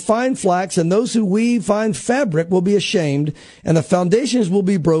work in fine flax and those who weave fine fabric will be ashamed, and the foundations will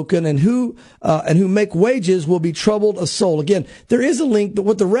be broken, and who make wages will be troubled of soul." Again, there is a link, but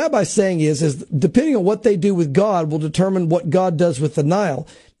what the rabbi's saying is depending on what they do with God will determine what God does with the Nile.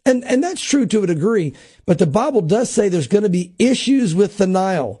 And that's true to a degree, but the Bible does say there's going to be issues with the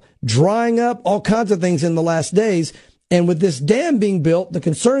Nile, drying up, all kinds of things in the last days. And with this dam being built, the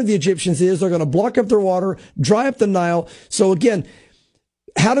concern of the Egyptians is they're going to block up their water, dry up the Nile. So again,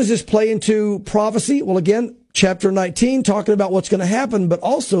 how does this play into prophecy? Well, again, chapter 19, talking about what's going to happen, but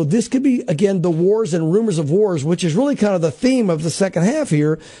also this could be, again, the wars and rumors of wars, which is really kind of the theme of the second half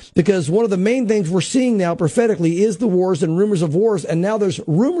here, because one of the main things we're seeing now prophetically is the wars and rumors of wars, and now there's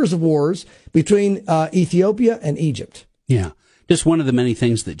rumors of wars between Ethiopia and Egypt. Yeah, just one of the many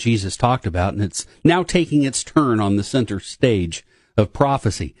things that Jesus talked about, and it's now taking its turn on the center stage of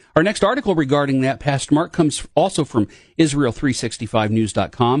prophecy. Our next article regarding that, Pastor Mark, comes also from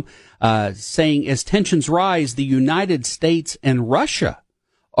Israel365news.com, saying as tensions rise, the United States and Russia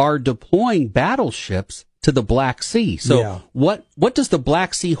are deploying battleships to the Black Sea. So what does the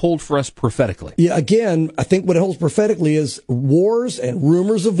Black Sea hold for us prophetically? Yeah, again, I think what it holds prophetically is wars and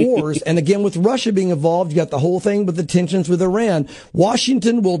rumors of wars. And again, with Russia being involved, you got the whole thing with the tensions with Iran.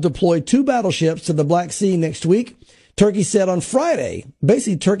 Washington will deploy 2 battleships to the Black Sea next week. Turkey said on Friday,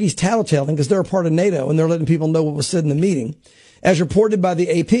 basically Turkey's tattletaling because they're a part of NATO and they're letting people know what was said in the meeting. As reported by the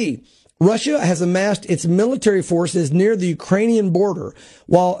AP, Russia has amassed its military forces near the Ukrainian border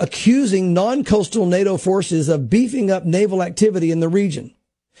while accusing non-coastal NATO forces of beefing up naval activity in the region.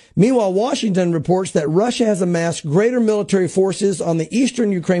 Meanwhile, Washington reports that Russia has amassed greater military forces on the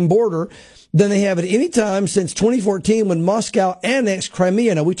eastern Ukraine border than they have at any time since 2014 when Moscow annexed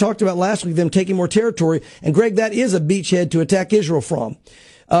Crimea. Now, we talked about last week them taking more territory, and Greg, that is a beachhead to attack Israel from.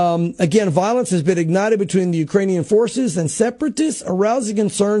 Again, violence has been ignited between the Ukrainian forces and separatists, arousing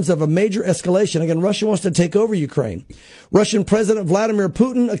concerns of a major escalation. Again, Russia wants to take over Ukraine. Russian President Vladimir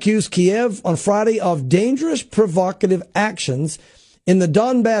Putin accused Kiev on Friday of dangerous, provocative actions in the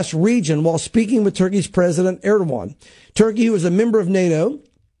Donbass region while speaking with Turkey's President Erdogan. Turkey, who is a member of NATO,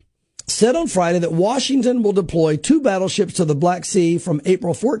 said on Friday that Washington will deploy 2 battleships to the Black Sea from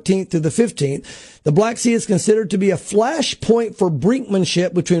April 14th to the 15th. The Black Sea is considered to be a flashpoint for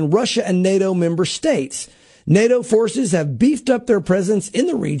brinkmanship between Russia and NATO member states. NATO forces have beefed up their presence in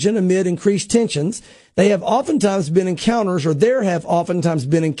the region amid increased tensions. There have oftentimes been encounters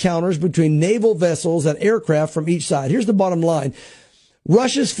between naval vessels and aircraft from each side. Here's the bottom line.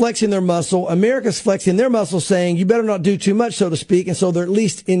 Russia's flexing their muscle. America's flexing their muscle, saying, you better not do too much, so to speak. And so they're at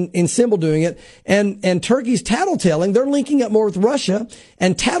least in symbol doing it. And Turkey's tattletelling. They're linking up more with Russia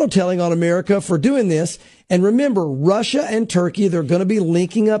and tattletelling on America for doing this. And remember, Russia and Turkey, they're going to be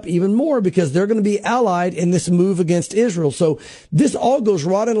linking up even more because they're going to be allied in this move against Israel. So this all goes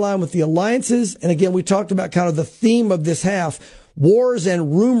right in line with the alliances. And again, we talked about kind of the theme of this half, wars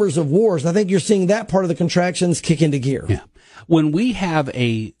and rumors of wars. I think you're seeing that part of the contractions kick into gear. Yeah. When we have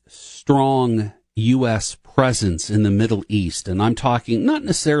a strong U.S. presence in the Middle East, and I'm talking not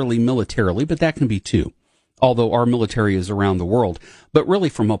necessarily militarily, but that can be too, although our military is around the world, but really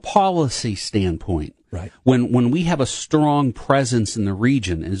from a policy standpoint, right? When we have a strong presence in the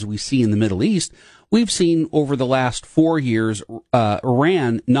region, as we see in the Middle East, we've seen over the last 4 years,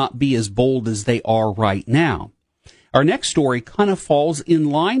 Iran not be as bold as they are right now. Our next story kind of falls in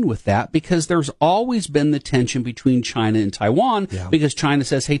line with that because there's always been the tension between China and Taiwan because China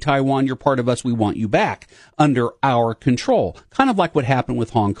says, hey, Taiwan, you're part of us. We want you back under our control. Kind of like what happened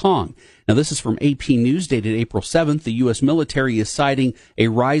with Hong Kong. Now, this is from AP News dated April 7th. The U.S. military is citing a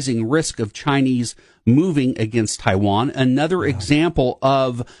rising risk of Chinese moving against Taiwan. Another example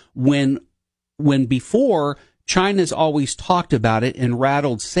of when before China's always talked about it and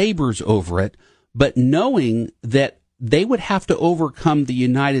rattled sabers over it, but knowing that they would have to overcome the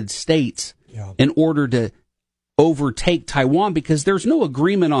United States in order to overtake Taiwan because there's no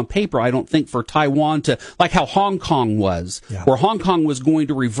agreement on paper, I don't think, for Taiwan to, like how Hong Kong was, where Hong Kong was going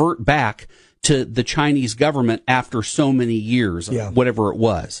to revert back to the Chinese government after so many years, whatever it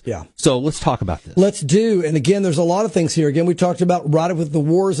was. So let's talk about this. Let's do. And again, there's a lot of things here. Again, we talked about right with the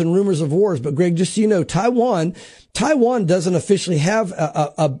wars and rumors of wars. But Greg, just so you know, Taiwan doesn't officially have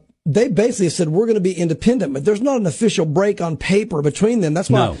they basically said we're going to be independent, but there's not an official break on paper between them. That's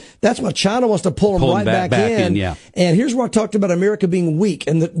why China wants to pull them right back in. And here's where I talked about America being weak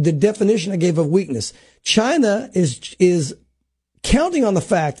and the definition I gave of weakness. China is counting on the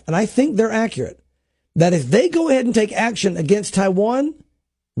fact, and I think they're accurate, that if they go ahead and take action against Taiwan,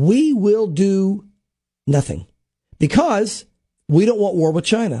 we will do nothing because we don't want war with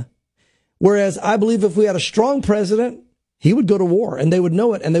China. Whereas I believe if we had a strong president, he would go to war, and they would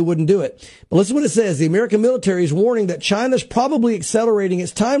know it, and they wouldn't do it. But listen to what it says. The American military is warning that China's probably accelerating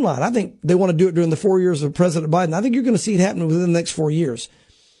its timeline. I think they want to do it during the 4 years of President Biden. I think you're going to see it happen within the next 4 years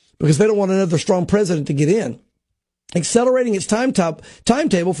because they don't want another strong president to get in. Accelerating its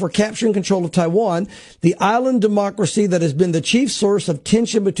timetable for capturing control of Taiwan, the island democracy that has been the chief source of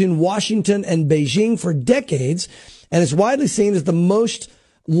tension between Washington and Beijing for decades, and is widely seen as the most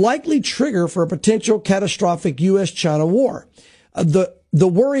likely trigger for a potential catastrophic U.S.-China war. The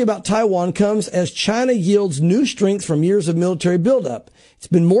worry about Taiwan comes as China yields new strength from years of military buildup. It's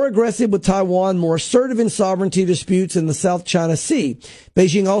been more aggressive with Taiwan, more assertive in sovereignty disputes in the South China Sea.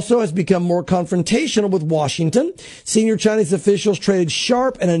 Beijing also has become more confrontational with Washington. Senior Chinese officials traded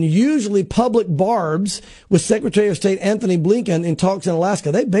sharp and unusually public barbs with Secretary of State Anthony Blinken in talks in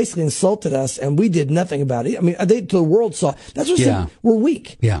Alaska. They basically insulted us, and we did nothing about it. I mean, the world saw. That's what we're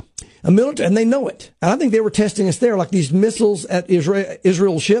weak. And they know it. And I think they were testing us there, like these missiles at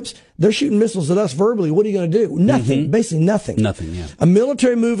Israel ships. They're shooting missiles at us verbally. What are you going to do? Nothing. Basically nothing. A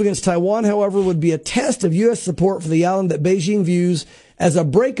military move against Taiwan, however, would be a test of U.S. support for the island that Beijing views as a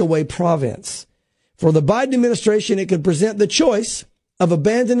breakaway province. For the Biden administration, it could present the choice of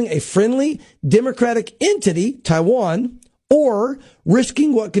abandoning a friendly, democratic entity, Taiwan, or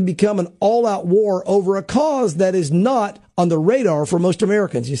risking what could become an all-out war over a cause that is not on the radar for most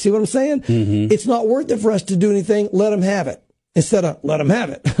Americans. You see what I'm saying? It's not worth it for us to do anything. Let them have it instead of let them have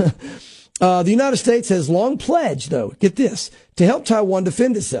it. The United States has long pledged, though, get this, to help Taiwan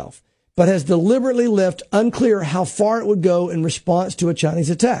defend itself, but has deliberately left unclear how far it would go in response to a Chinese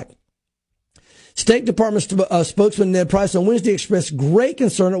attack. State Department spokesman Ned Price on Wednesday expressed great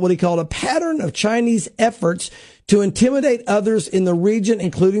concern at what he called a pattern of Chinese efforts to intimidate others in the region,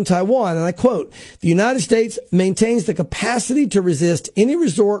 including Taiwan. And I quote, the United States maintains the capacity to resist any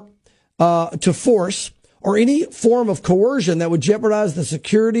resort to force or any form of coercion that would jeopardize the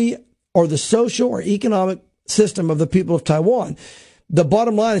security or the social or economic system of the people of Taiwan. The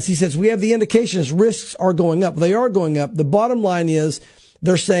bottom line is, he says, we have the indications risks are going up. They are going up. The bottom line is,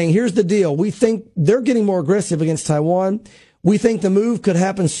 they're saying, here's the deal. We think they're getting more aggressive against Taiwan. We think the move could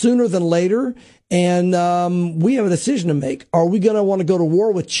happen sooner than later. And we have a decision to make. Are we going to want to go to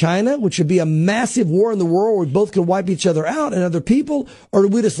war with China, which would be a massive war in the world where we both could wipe each other out and other people? Or do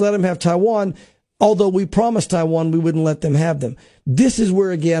we just let them have Taiwan? although we promised Taiwan we wouldn't let them have them. This is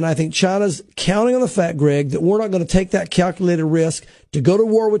where, again, I think China's counting on the fact, Greg, that we're not going to take that calculated risk to go to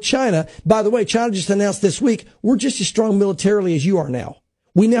war with China. By the way, China just announced this week, we're just as strong militarily as you are now.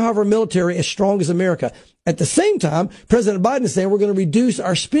 We now have our military as strong as America. At the same time, President Biden is saying we're going to reduce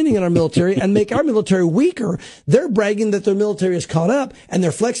our spending in our military and make our military weaker. They're bragging that their military is caught up, and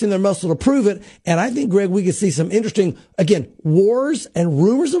they're flexing their muscle to prove it. And I think, Greg, we could see some interesting, again, wars and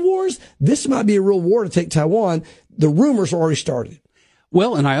rumors of wars. This might be a real war to take Taiwan. The rumors are already started.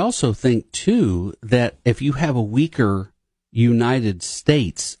 Well, and I also think, too, that if you have a weaker United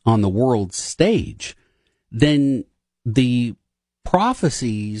States on the world stage, then the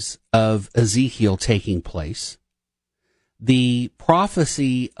prophecies of Ezekiel taking place, the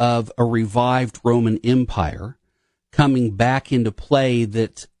prophecy of a revived Roman Empire coming back into play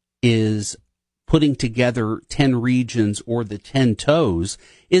that is putting together 10 regions or the 10 toes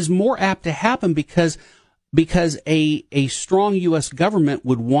is more apt to happen because a strong U.S. government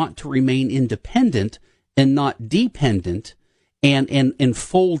would want to remain independent and not dependent and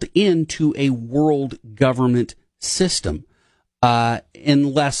fold into a world government system.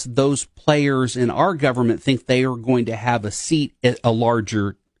 Unless those players in our government think they are going to have a seat at a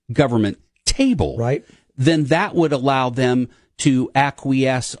larger government table, right? Then that would allow them to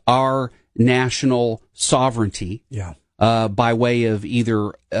acquiesce our national sovereignty, by way of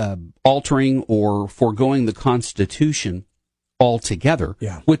either altering or foregoing the Constitution altogether,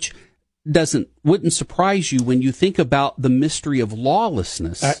 which wouldn't surprise you when you think about the mystery of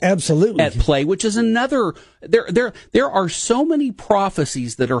lawlessness absolutely at play, which is another. There are so many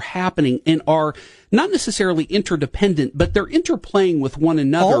prophecies that are happening and are not necessarily interdependent, but they're interplaying with one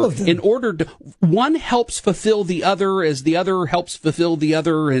another. All of them. In order to, one helps fulfill the other as the other helps fulfill the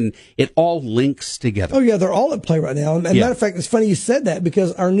other, and it all links together. Oh yeah, they're all at play right now. And matter of fact, it's funny you said that,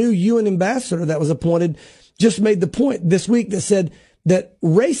 because our new UN ambassador that was appointed just made the point this week that said that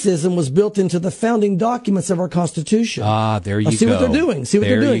racism was built into the founding documents of our Constitution. There you go. See what they're doing. See what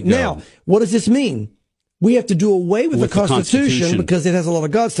they're doing. Now, what does this mean? We have to do away with the Constitution because it has a lot of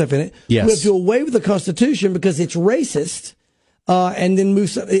God stuff in it. Yes. We have to do away with the Constitution because it's racist. And then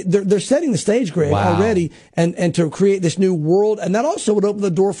move. They're setting the stage, Greg, already, and to create this new world. And that also would open the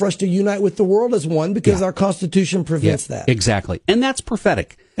door for us to unite with the world as one, because our Constitution prevents that. Exactly. And that's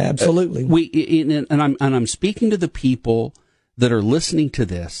prophetic. Absolutely. I'm speaking to the people that are listening to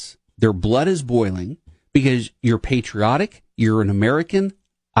this. Their blood is boiling because you're patriotic. You're an American.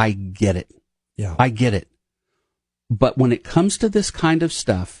 I get it. Yeah. I get it. But when it comes to this kind of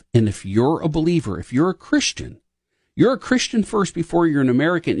stuff, and if you're a believer, if you're a Christian first before you're an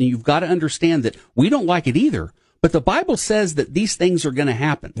American, and you've got to understand that we don't like it either. But the Bible says that these things are going to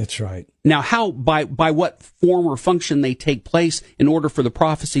happen. That's right. Now, how, by what form or function they take place in order for the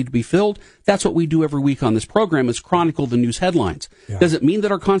prophecy to be filled, that's what we do every week on this program, is chronicle the news headlines. Yeah. Does it mean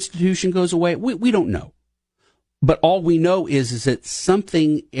that our Constitution goes away? We don't know. But all we know is that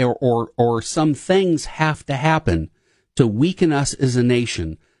something or some things have to happen to weaken us as a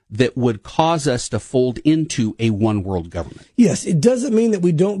nation that would cause us to fold into a one world government. Yes, it doesn't mean that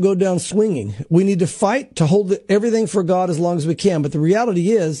we don't go down swinging. We need to fight to hold everything for God as long as we can. But the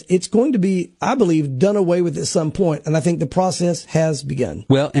reality is, it's going to be, I believe, done away with at some point. And I think the process has begun.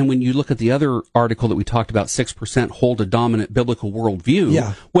 Well, and when you look at the other article that we talked about, 6% hold a dominant biblical worldview.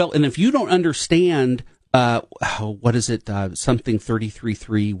 Yeah. Well, and if you don't understand, what is it? Something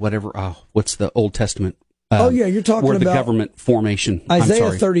 33:3, whatever. What's the Old Testament? You're talking where about the government formation.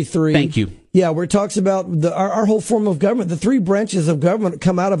 Isaiah 33. Thank you. Yeah, where it talks about our whole form of government. The three branches of government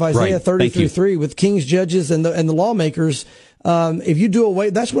come out of Isaiah 33 with kings, judges, and the lawmakers. If you do away,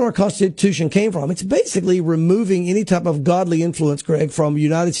 that's where our Constitution came from. It's basically removing any type of godly influence, Greg, from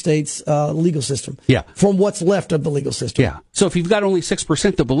United States legal system. Yeah. From what's left of the legal system. Yeah. So if you've got only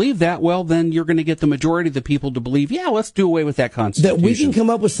 6% to believe that, well, then you're going to get the majority of the people to believe, let's do away with that Constitution. That we can come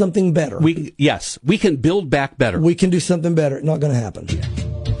up with something better. Yes, we can build back better. We can do something better. Not going to happen. Yeah.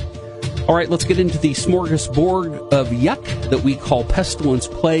 All right, let's get into the smorgasbord of yuck that we call pestilence,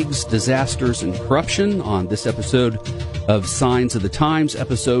 plagues, disasters, and corruption on this episode of Signs of the Times,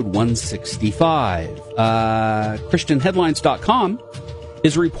 episode 165. ChristianHeadlines.com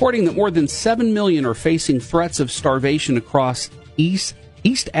is reporting that more than 7 million are facing threats of starvation across East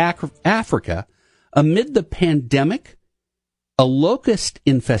Africa amid the pandemic, a locust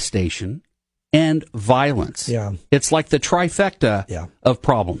infestation, and violence. Yeah. It's like the trifecta of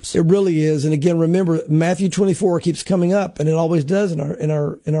problems. It really is. And again, remember, Matthew 24 keeps coming up, and it always does in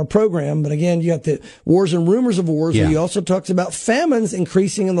our program. But again, you got the wars and rumors of wars. Yeah. He also talks about famines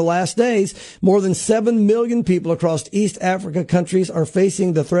increasing in the last days. More than 7 million people across East Africa countries are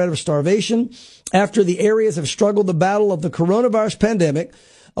facing the threat of starvation after the areas have struggled the battle of the coronavirus pandemic,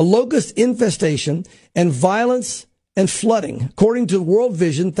 a locust infestation, and violence and flooding. According to World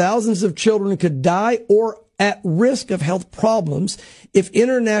Vision, thousands of children could die or at risk of health problems if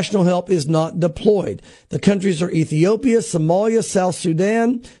international help is not deployed. The countries are Ethiopia, Somalia, South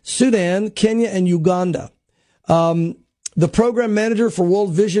Sudan, Kenya, and Uganda. The program manager for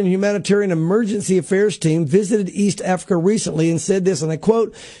World Vision Humanitarian Emergency Affairs team visited East Africa recently and said this, and I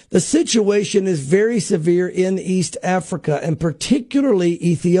quote, "The situation is very severe in East Africa and particularly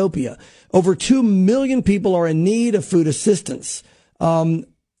Ethiopia. Over 2 million people are in need of food assistance."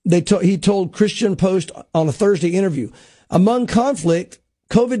 He told Christian Post on a Thursday interview. Among conflict,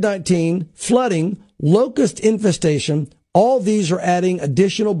 COVID-19, flooding, locust infestation, all these are adding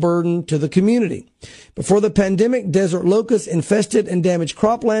additional burden to the community. Before the pandemic, desert locusts infested and damaged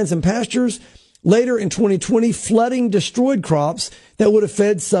croplands and pastures. Later in 2020, flooding destroyed crops that would have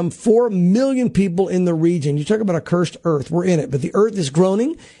fed some 4 million people in the region. You talk about a cursed earth. We're in it, but the earth is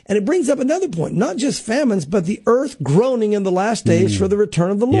groaning. And it brings up another point, not just famines, but the earth groaning in the last days for the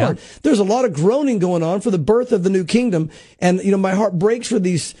return of the Lord. Yeah. There's a lot of groaning going on for the birth of the new kingdom. And, my heart breaks for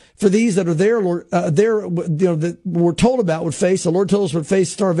these that are there, Lord, that we're told about would face, the Lord told us would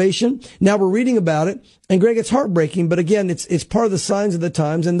face starvation. Now we're reading about it. And Greg, it's heartbreaking, but again, it's part of the signs of the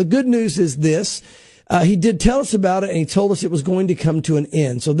times. And the good news is this. He did tell us about it, and he told us it was going to come to an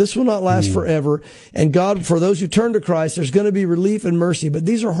end. So this will not last forever. And God, for those who turn to Christ, there's going to be relief and mercy. But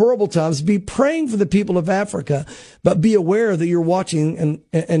these are horrible times. Be praying for the people of Africa, but be aware that you're watching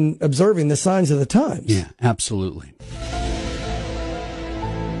and observing the signs of the times. Yeah, absolutely.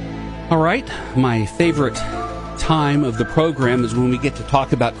 All right. My favorite time of the program is when we get to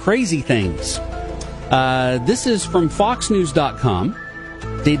talk about crazy things. This is from FoxNews.com,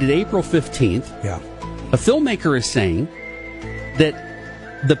 dated April 15th. Yeah. A filmmaker is saying that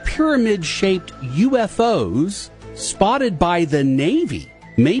the pyramid-shaped UFOs spotted by the Navy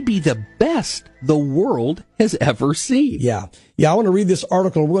may be the best the world has ever seen. Yeah. I want to read this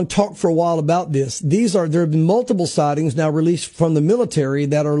article. We're going to talk for a while about this. There have been multiple sightings now released from the military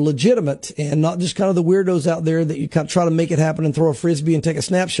that are legitimate and not just kind of the weirdos out there that you kind of try to make it happen and throw a frisbee and take a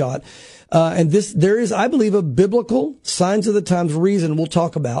snapshot. There is, I believe, a biblical signs of the times reason we'll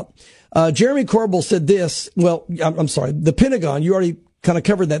talk about. Jeremy Corbell said this. Well, I'm sorry. The Pentagon, you already kind of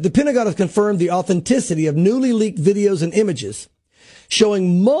covered that. The Pentagon has confirmed the authenticity of newly leaked videos and images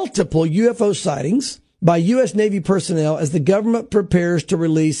showing multiple UFO sightings by U.S. Navy personnel as the government prepares to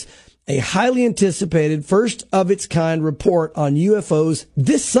release a highly anticipated first of its kind report on UFOs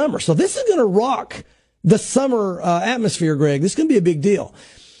this summer. So this is going to rock the summer atmosphere, Greg. This is going to be a big deal.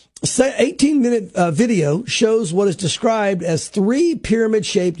 18-minute video shows what is described as 3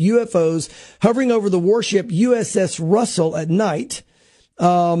 pyramid-shaped UFOs hovering over the warship USS Russell at night.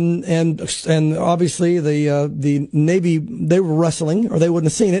 And obviously the Navy, they were wrestling or they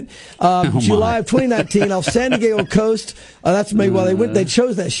wouldn't have seen it. July of 2019 off San Diego coast. That's maybe why they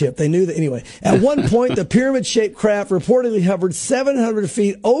chose that ship. They knew that anyway. At one point, the pyramid-shaped craft reportedly hovered 700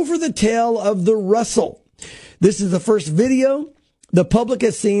 feet over the tail of the Russell. This is the first video the public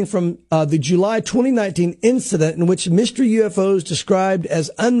has seen from the July 2019 incident in which mystery UFOs described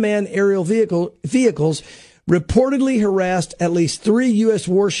as unmanned aerial vehicles reportedly harassed at least 3 U.S.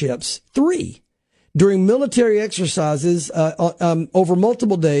 warships, 3, during military exercises over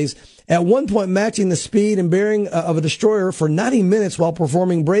multiple days, at one point matching the speed and bearing of a destroyer for 90 minutes while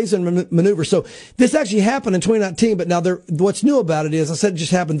performing brazen maneuvers. So this actually happened in 2019, but now what's new about it is, I said it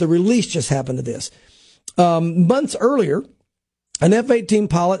just happened, the release just happened to this. Months earlier, an F-18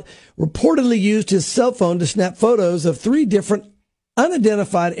 pilot reportedly used his cell phone to snap photos of 3 different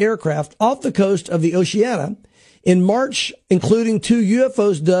unidentified aircraft off the coast of the Oceania in March, including 2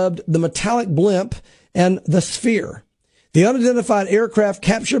 UFOs dubbed the Metallic Blimp and the Sphere. The unidentified aircraft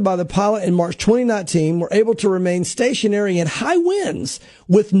captured by the pilot in March 2019 were able to remain stationary in high winds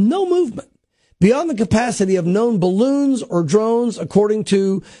with no movement beyond the capacity of known balloons or drones, according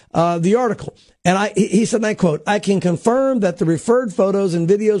to the article. And he said, and I quote, "I can confirm that the referred photos and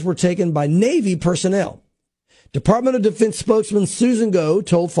videos were taken by Navy personnel." Department of Defense spokesman Susan Go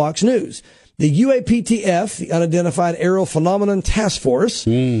told Fox News. The UAPTF, the Unidentified Aerial Phenomenon Task Force,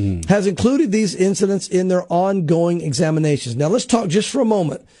 has included these incidents in their ongoing examinations. Now, let's talk just for a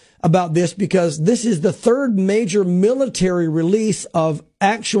moment about this because this is the third major military release of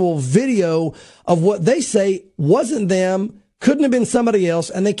actual video of what they say wasn't them, couldn't have been somebody else,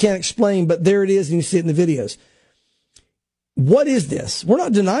 and they can't explain, but there it is, and you see it in the videos. What is this? We're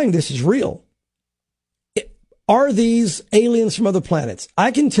not denying this is real. Are these aliens from other planets?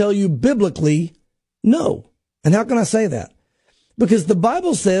 I can tell you biblically, no. And how can I say that? Because the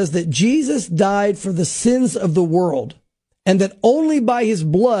Bible says that Jesus died for the sins of the world, and that only by his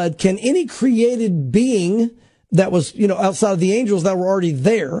blood can any created being that was, outside of the angels that were already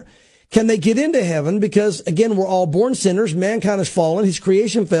there, can they get into heaven? Because again, we're all born sinners. Mankind has fallen. His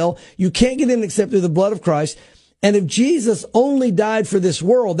creation fell. You can't get in except through the blood of Christ. And if Jesus only died for this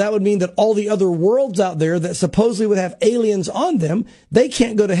world, that would mean that all the other worlds out there that supposedly would have aliens on them, they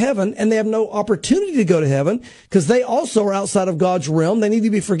can't go to heaven, and they have no opportunity to go to heaven because they also are outside of God's realm. They need to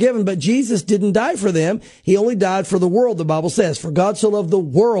be forgiven, but Jesus didn't die for them. He only died for the world, the Bible says. For God so loved the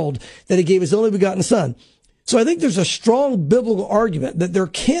world that he gave his only begotten son. So I think there's a strong biblical argument that there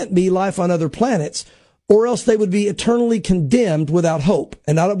can't be life on other planets, or else they would be eternally condemned without hope.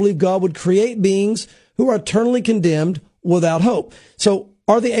 And I don't believe God would create beings who are eternally condemned without hope. So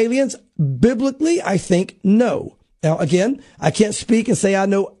are the aliens? Biblically, I think no. Now, again, I can't speak and say I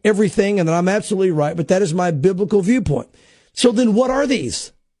know everything and that I'm absolutely right, but that is my biblical viewpoint. So then what are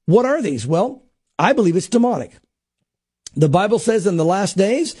these? What are these? Well, I believe it's demonic. The Bible says in the last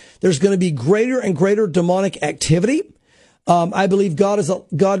days, there's going to be greater and greater demonic activity. I believe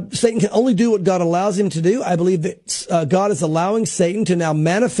Satan can only do what God allows him to do. I believe that God is allowing Satan to now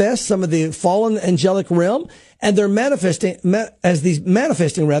manifest some of the fallen angelic realm, and they're manifesting as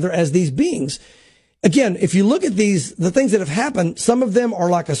these beings. Again, if you look at the things that have happened, some of them are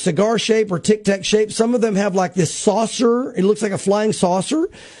like a cigar shape or tic-tac shape. Some of them have like this saucer. It looks like a flying saucer.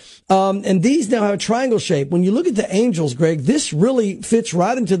 And these now have a triangle shape. When you look at the angels, Greg, this really fits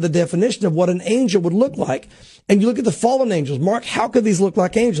right into the definition of what an angel would look like. And you look at the fallen angels. Mark, how could these look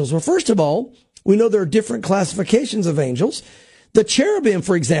like angels? Well, first of all, we know there are different classifications of angels. The cherubim,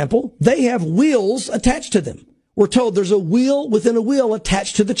 for example, they have wheels attached to them. We're told there's a wheel within a wheel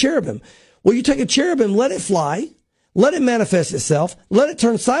attached to the cherubim. Well, you take a cherubim, let it fly, let it manifest itself, let it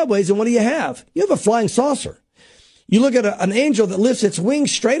turn sideways, and what do you have? You have a flying saucer. You look at an angel that lifts its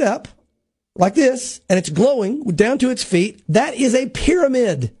wings straight up, like this, and it's glowing down to its feet. That is a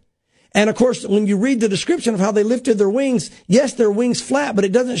pyramid. And of course, when you read the description of how they lifted their wings, yes, their wings flap, but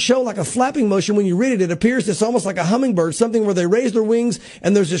it doesn't show like a flapping motion when you read it. It appears it's almost like a hummingbird, something where they raise their wings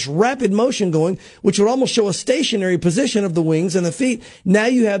and there's this rapid motion going, which would almost show a stationary position of the wings and the feet. Now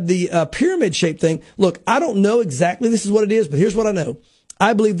you have the pyramid shaped thing. Look, I don't know exactly this is what it is, but here's what I know.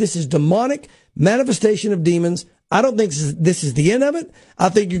 I believe this is demonic manifestation of demons. I don't think this is the end of it. I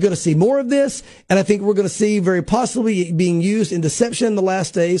think you're going to see more of this, and I think we're going to see very possibly being used in deception in the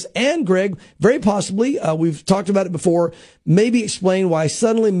last days. And, Greg, very possibly, we've talked about it before, maybe explain why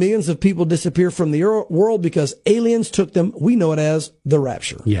suddenly millions of people disappear from the world because aliens took them. We know it as the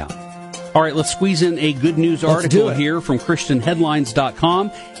rapture. Yeah. All right, let's squeeze in a good news article here from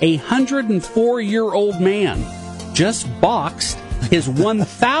ChristianHeadlines.com. A 104-year-old man just boxed his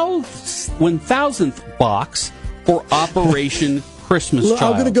 1,000th box for Operation Christmas Child.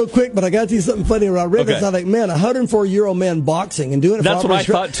 I'm going to go quick, but I got to tell you something funny. When I read this, I think, man, a 104-year-old man boxing and doing it for Operation Christmas.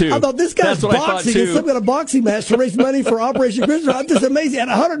 That's what I thought, too. I thought, this guy's boxing and some kind of boxing match to raise money for Operation Christmas. I'm just amazing. At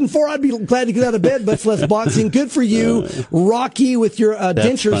 104, I'd be glad to get out of bed, much less boxing. Good for you, Rocky, with your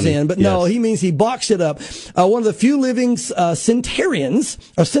dentures funny. In. But no, he means he boxed it up. One of the few living centenarians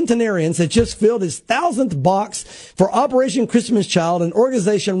that just filled his 1,000th box for Operation Christmas Child, an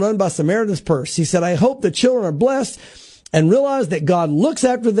organization run by Samaritan's Purse. He said, I hope the children are blessed and realize that God looks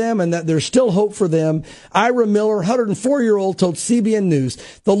after them and that there's still hope for them. Ira Miller, 104-year-old, told CBN News,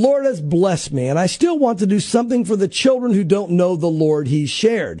 the Lord has blessed me, and I still want to do something for the children who don't know the Lord he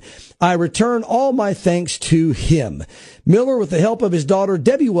shared. I return all my thanks to him. Miller, with the help of his daughter,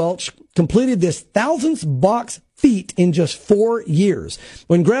 Debbie Welch, completed this 1,000th box feat in just 4 years.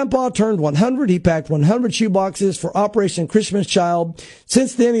 When Grandpa turned 100, he packed 100 shoeboxes for Operation Christmas Child.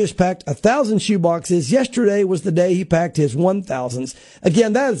 Since then, he has packed 1,000 shoeboxes. Yesterday was the day he packed his 1,000th.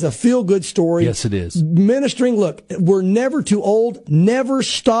 Again, that is a feel-good story. Yes, it is. Ministering, look, we're never too old. Never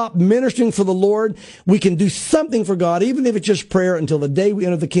stop ministering for the Lord. We can do something for God, even if it's just prayer, until the day we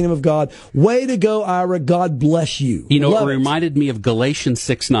enter the kingdom of God. Way to go, Ira. God bless you. You know, it reminded me of Galatians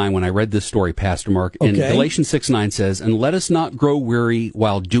 6:9 when I read this story, Pastor Mark. In Galatians 6:9, 9 says, "And let us not grow weary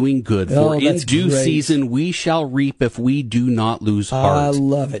while doing good, for in due season we shall reap if we do not lose heart." I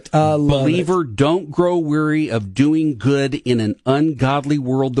love it. I love Believer, don't grow weary of doing good in an ungodly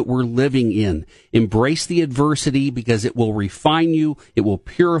world that we're living in. Embrace the adversity because it will refine you, it will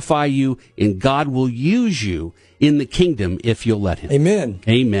purify you, and God will use you in the kingdom if you'll let him. Amen.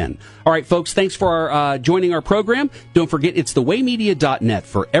 Amen. All right, folks, thanks for joining our program. Don't forget, it's thewaymedia.net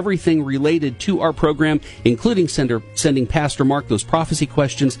for everything related to our program, including sending Pastor Mark those prophecy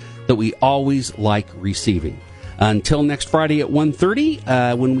questions that we always like receiving. Until next Friday at 1:30,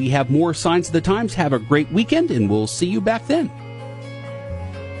 when we have more Signs of the Times, have a great weekend, and we'll see you back then.